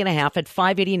a penny and a half at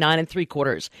 $5.89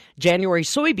 3/4. January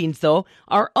soybeans, though,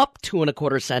 are up 2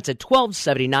 1/4 cents at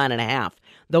 $12.79.5.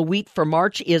 The wheat for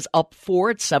March is up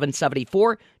 4 at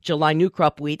 $7.74. July new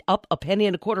crop wheat up a penny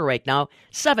and a quarter right now,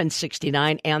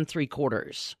 $7.69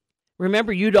 3/4.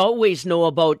 Remember, you'd always know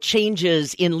about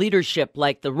changes in leadership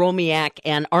like the Romiak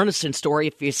and Arneson story.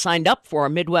 If you signed up for our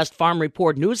Midwest Farm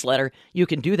Report newsletter, you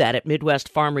can do that at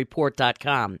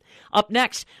MidwestFarmReport.com. Up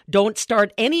next, don't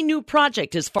start any new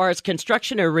project as far as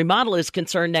construction or remodel is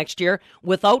concerned next year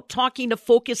without talking to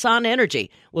Focus on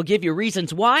Energy. We'll give you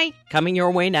reasons why, coming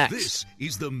your way next. This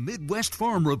is the Midwest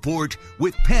Farm Report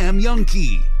with Pam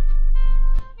Youngkey.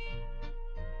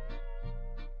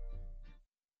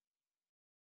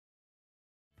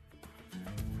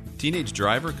 Teenage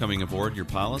driver coming aboard your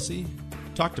policy?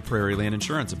 Talk to Prairie Land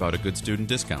Insurance about a good student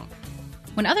discount.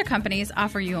 When other companies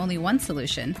offer you only one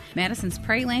solution, Madison's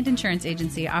Prairie Land Insurance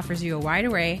Agency offers you a wide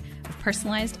array with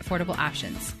personalized, affordable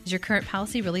options. Is your current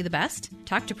policy really the best?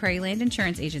 Talk to Prairie Land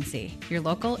Insurance Agency, your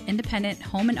local independent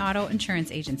home and auto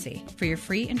insurance agency. For your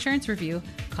free insurance review,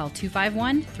 call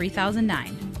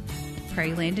 251-3009.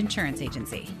 Prairie Land Insurance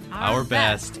Agency. Our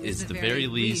best is the very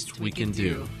least we can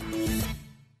do.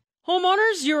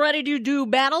 Homeowners, you're ready to do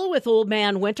battle with Old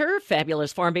Man Winter.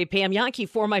 Fabulous Farm Babe Pam Yankee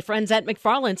for my friends at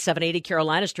McFarland, 780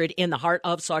 Carolina Street in the heart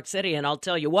of Sauk City. And I'll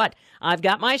tell you what, I've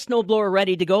got my snowblower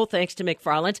ready to go thanks to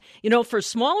McFarland. You know, for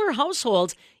smaller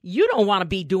households, you don't want to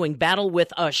be doing battle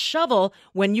with a shovel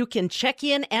when you can check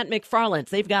in at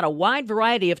McFarland's. They've got a wide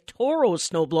variety of Toro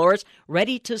snowblowers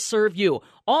ready to serve you,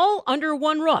 all under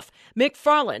one roof.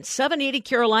 McFarland, 780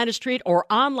 Carolina Street, or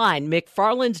online,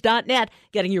 mcfarlands.net,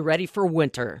 getting you ready for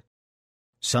winter.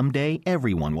 Someday,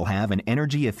 everyone will have an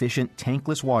energy-efficient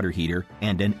tankless water heater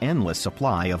and an endless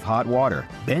supply of hot water.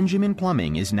 Benjamin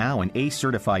Plumbing is now an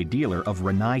ACE-certified dealer of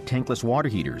Rinnai tankless water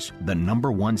heaters, the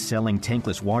 #1 selling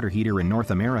tankless water heater in North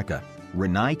America.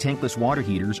 Rinnai tankless water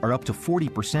heaters are up to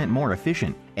 40% more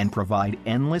efficient and provide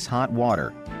endless hot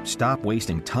water. Stop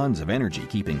wasting tons of energy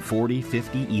keeping 40,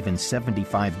 50, even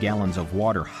 75 gallons of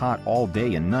water hot all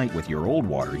day and night with your old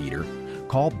water heater.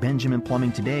 Call Benjamin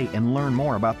Plumbing today and learn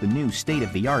more about the new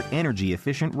state-of-the-art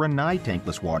energy-efficient Rinnai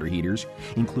tankless water heaters,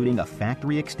 including a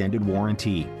factory-extended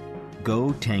warranty.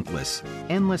 Go tankless.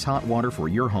 Endless hot water for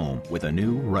your home with a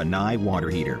new Rinnai water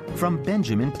heater from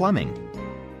Benjamin Plumbing.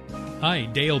 Hi,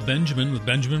 Dale Benjamin with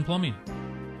Benjamin Plumbing.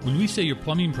 When we say your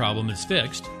plumbing problem is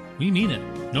fixed, we mean it.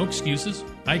 No excuses.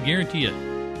 I guarantee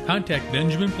it. Contact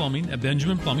Benjamin Plumbing at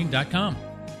benjaminplumbing.com.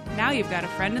 Now you've got a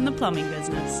friend in the plumbing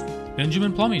business.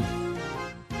 Benjamin Plumbing.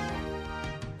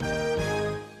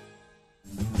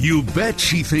 You bet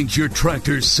she thinks your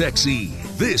tractor's sexy.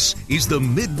 This is the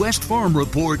Midwest Farm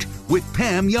Report with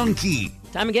Pam Yankee.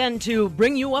 Time again to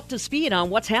bring you up to speed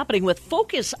on what's happening with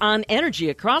Focus on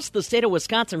Energy across the state of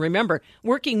Wisconsin. Remember,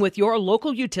 working with your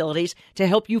local utilities to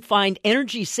help you find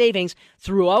energy savings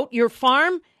throughout your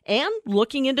farm and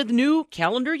looking into the new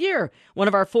calendar year. One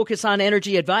of our Focus on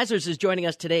Energy advisors is joining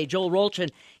us today, Joel Rolchin.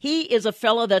 He is a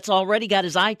fellow that's already got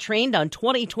his eye trained on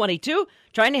 2022,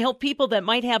 trying to help people that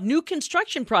might have new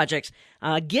construction projects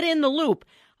get in the loop.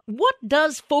 What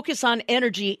does Focus on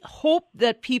Energy hope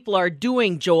that people are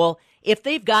doing, Joel, if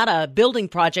they've got a building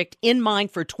project in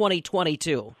mind for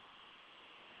 2022?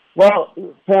 Well,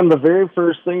 Pam, the very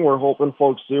first thing we're hoping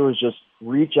folks do is just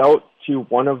reach out to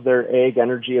one of their ag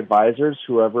energy advisors,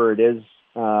 whoever it is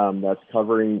that's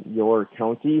covering your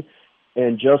county,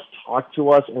 and just talk to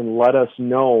us and let us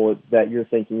know that you're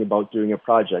thinking about doing a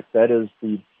project. That is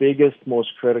the biggest, most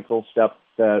critical step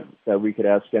that we could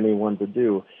ask anyone to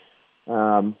do.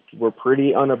 We're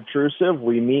pretty unobtrusive.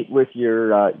 We meet with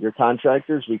your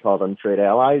contractors. We call them trade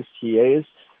allies, TAs.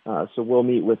 So we'll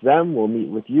meet with them. We'll meet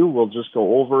with you. We'll just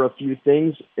go over a few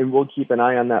things, and we'll keep an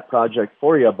eye on that project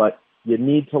for you. But you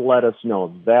need to let us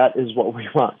know. That is what we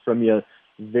want from you.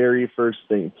 Very first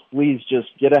thing. Please just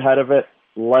get ahead of it.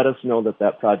 Let us know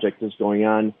that project is going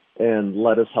on, and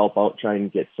let us help out try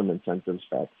and get some incentives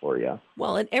back for you.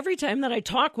 Well, and every time that I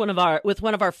talk with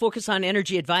one of our Focus on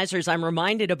Energy advisors, I'm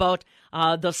reminded about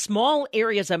the small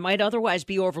areas that might otherwise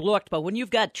be overlooked. But when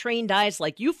you've got trained eyes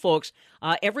like you folks,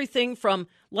 everything from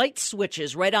light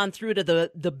switches right on through to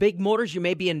the big motors you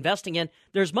may be investing in,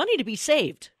 there's money to be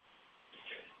saved.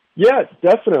 Yeah,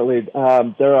 definitely.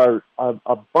 There are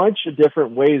a bunch of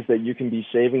different ways that you can be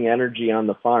saving energy on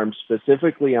the farm,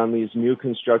 specifically on these new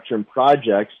construction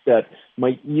projects that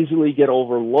might easily get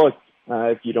overlooked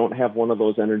if you don't have one of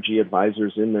those energy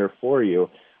advisors in there for you.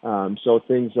 So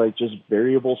things like just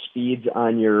variable speeds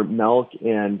on your milk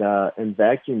and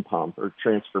vacuum pump, or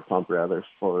transfer pump rather,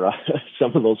 for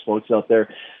some of those folks out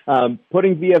there.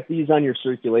 Putting VFDs on your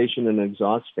circulation and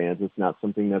exhaust fans is not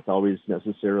something that's always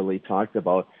necessarily talked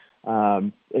about.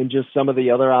 And just some of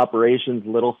the other operations,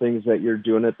 little things that you're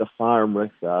doing at the farm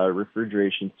with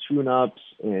refrigeration tune-ups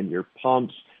and your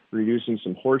pumps, reducing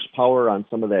some horsepower on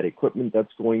some of that equipment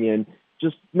that's going in,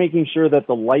 just making sure that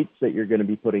the lights that you're going to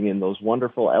be putting in, those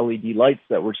wonderful LED lights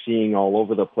that we're seeing all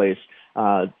over the place,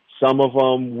 some of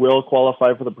them will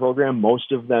qualify for the program.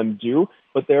 Most of them do,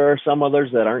 but there are some others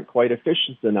that aren't quite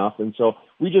efficient enough. And so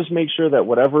we just make sure that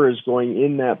whatever is going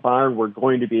in that barn, we're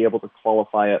going to be able to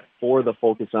qualify it for the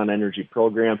Focus on Energy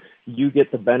program. You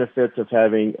get the benefits of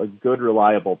having a good,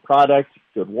 reliable product,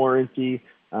 good warranty,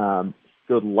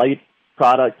 good light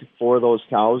product for those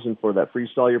cows and for that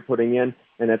freestall you're putting in.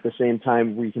 And at the same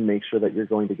time, we can make sure that you're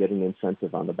going to get an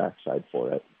incentive on the backside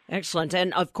for it. Excellent.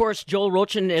 And of course, Joel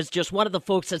Rochin is just one of the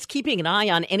folks that's keeping an eye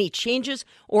on any changes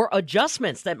or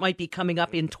adjustments that might be coming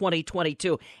up in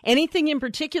 2022. Anything in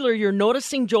particular you're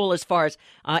noticing, Joel, as far as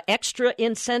extra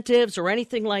incentives or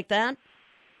anything like that?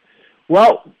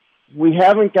 Well, we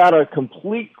haven't got a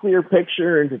complete clear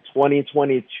picture into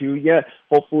 2022 yet.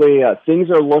 Hopefully, things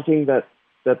are looking that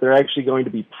they're actually going to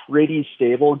be pretty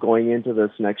stable going into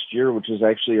this next year, which is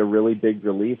actually a really big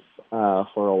relief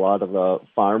for a lot of the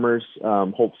farmers.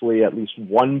 Hopefully, at least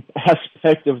one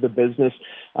aspect of the business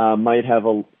might have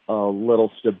a little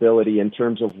stability in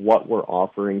terms of what we're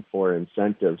offering for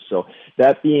incentives. So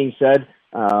that being said,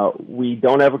 we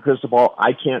don't have a crystal ball.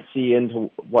 I can't see into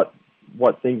what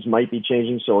things might be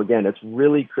changing. So again, it's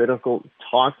really critical.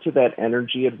 Talk to that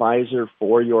energy advisor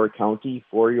for your county,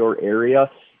 for your area.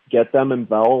 Get them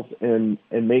involved and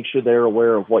make sure they're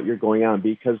aware of what you're going on,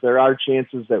 because there are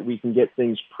chances that we can get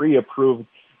things pre-approved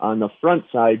on the front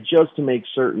side just to make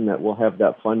certain that we'll have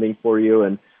that funding for you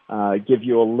and give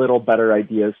you a little better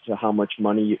idea as to how much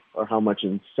money or how much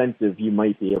incentive you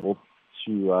might be able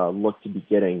to look to be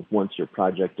getting once your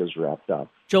project is wrapped up.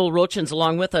 Joel Rochin's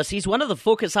along with us. He's one of the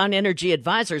Focus on Energy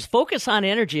advisors. Focus on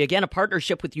Energy, again, a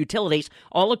partnership with utilities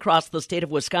all across the state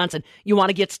of Wisconsin. You want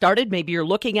to get started? Maybe you're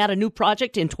looking at a new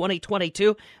project in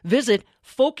 2022. Visit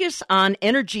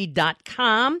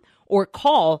focusonenergy.com or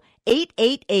call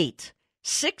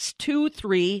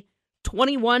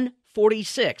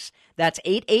 888-623-2146. That's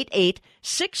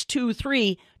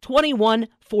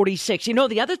 888-623-2146. You know,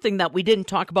 the other thing that we didn't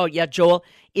talk about yet, Joel,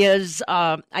 is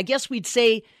I guess we'd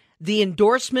say the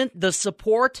endorsement, the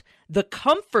support, the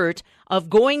comfort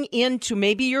of going into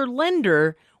maybe your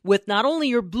lender with not only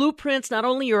your blueprints, not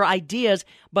only your ideas,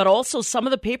 but also some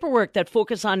of the paperwork that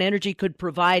Focus on Energy could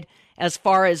provide as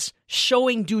far as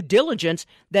showing due diligence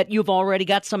that you've already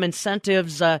got some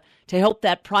incentives to help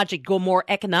that project go more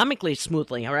economically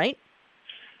smoothly, all right?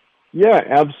 Yeah,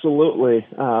 absolutely.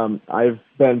 I've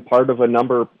been part of a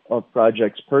number of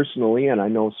projects personally, and I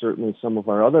know certainly some of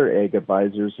our other ag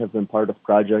advisors have been part of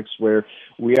projects where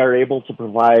we are able to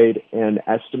provide an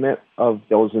estimate of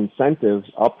those incentives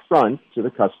up front to the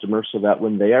customer so that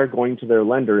when they are going to their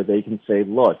lender, they can say,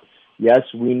 look, yes,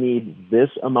 we need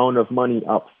this amount of money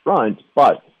up front,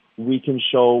 but we can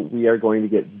show we are going to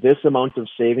get this amount of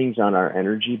savings on our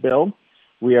energy bill.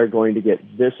 We are going to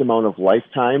get this amount of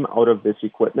lifetime out of this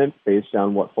equipment based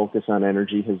on what Focus on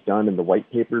Energy has done in the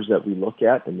white papers that we look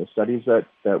at and the studies that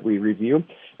we review.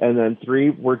 And then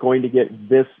 3, we're going to get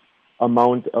this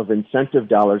amount of incentive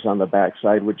dollars on the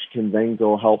backside, which can then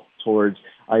go help towards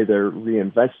either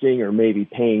reinvesting or maybe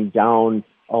paying down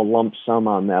a lump sum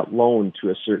on that loan to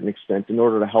a certain extent in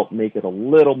order to help make it a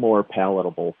little more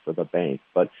palatable for the bank.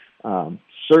 But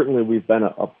certainly we've been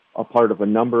a part of a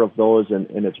number of those, and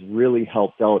it's really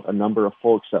helped out a number of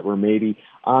folks that were maybe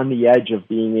on the edge of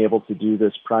being able to do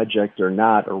this project or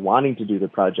not, or wanting to do the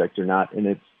project or not. And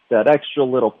it's that extra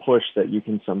little push that you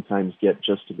can sometimes get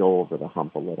just to go over the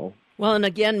hump a little. Well, and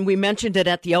again, we mentioned it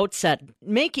at the outset,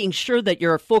 making sure that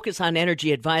your Focus on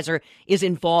Energy advisor is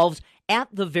involved at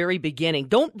the very beginning.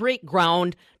 Don't break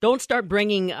ground. Don't start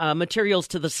bringing materials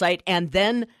to the site and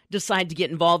then decide to get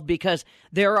involved, because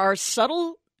there are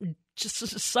subtle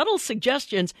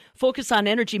suggestions Focus on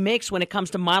Energy makes when it comes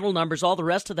to model numbers, all the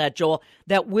rest of that, Joel,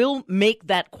 that will make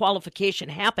that qualification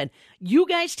happen. You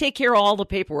guys take care of all the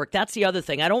paperwork. That's the other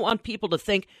thing. I don't want people to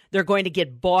think they're going to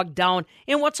get bogged down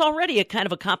in what's already a kind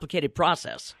of a complicated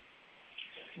process.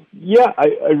 Yeah,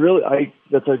 I really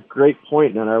that's a great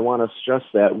point, and I want to stress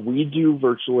that we do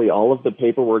virtually all of the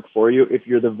paperwork for you. If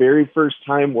you're the very first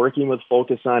time working with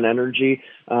Focus on Energy,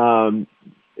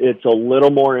 it's a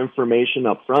little more information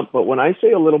up front. But when I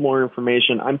say a little more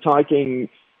information, I'm talking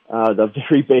the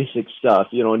very basic stuff,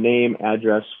 name,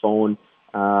 address, phone.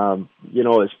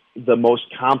 Is the most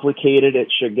complicated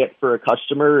it should get for a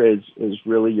customer is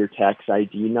really your tax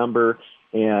ID number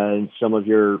and some of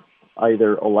your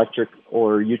either electric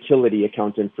or utility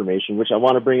account information, which I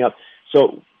want to bring up.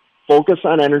 So Focus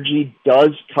on Energy does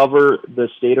cover the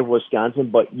state of Wisconsin,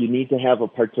 but you need to have a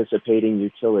participating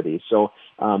utility. So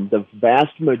the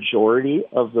vast majority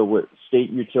of the state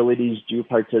utilities do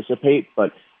participate,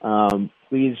 but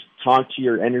please talk to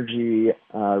your energy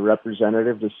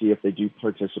representative to see if they do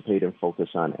participate in Focus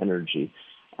on Energy.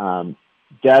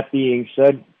 That being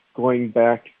said, going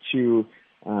back to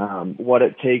what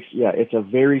it takes, it's a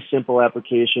very simple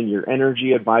application. Your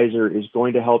energy advisor is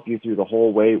going to help you through the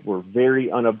whole way. We're very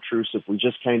unobtrusive.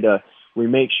 We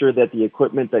make sure that the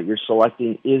equipment that you're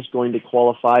selecting is going to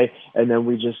qualify, and then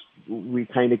we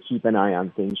kind of keep an eye on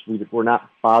things. We're not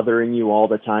bothering you all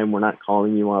the time. We're not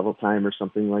calling you all the time or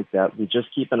something like that. We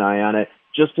just keep an eye on it,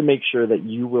 just to make sure that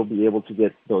you will be able to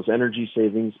get those energy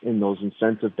savings in those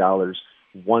incentive dollars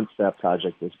once that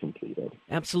project is completed.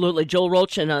 Absolutely. Joel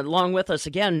Rochen along with us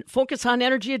again, Focus On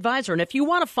Energy Advisor. And if you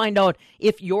want to find out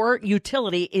if your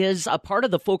utility is a part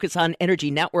of the Focus On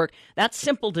Energy network, that's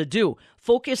simple to do.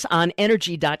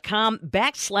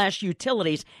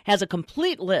 FocusOnEnergy.com/utilities has a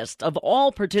complete list of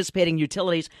all participating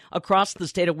utilities across the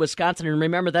state of Wisconsin. And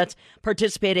remember, that's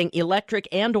participating electric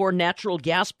and or natural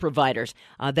gas providers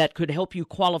that could help you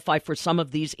qualify for some of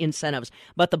these incentives.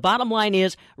 But the bottom line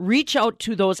is reach out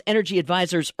to those energy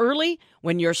advisors early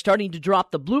when you're starting to drop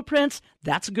the blueprints.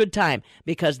 That's a good time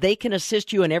because they can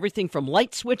assist you in everything from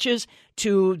light switches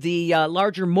to the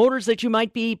larger motors that you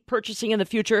might be purchasing in the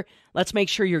future. Let's make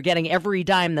sure you're getting every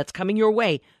dime that's coming your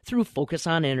way through Focus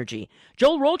On Energy.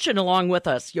 Joel Rochen along with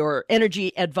us, your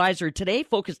energy advisor today,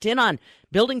 focused in on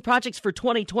building projects for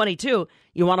 2022.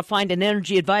 You want to find an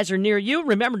energy advisor near you?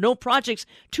 Remember, no projects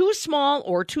too small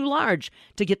or too large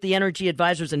to get the energy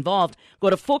advisors involved. Go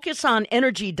to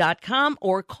FocusOnEnergy.com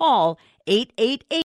or call 888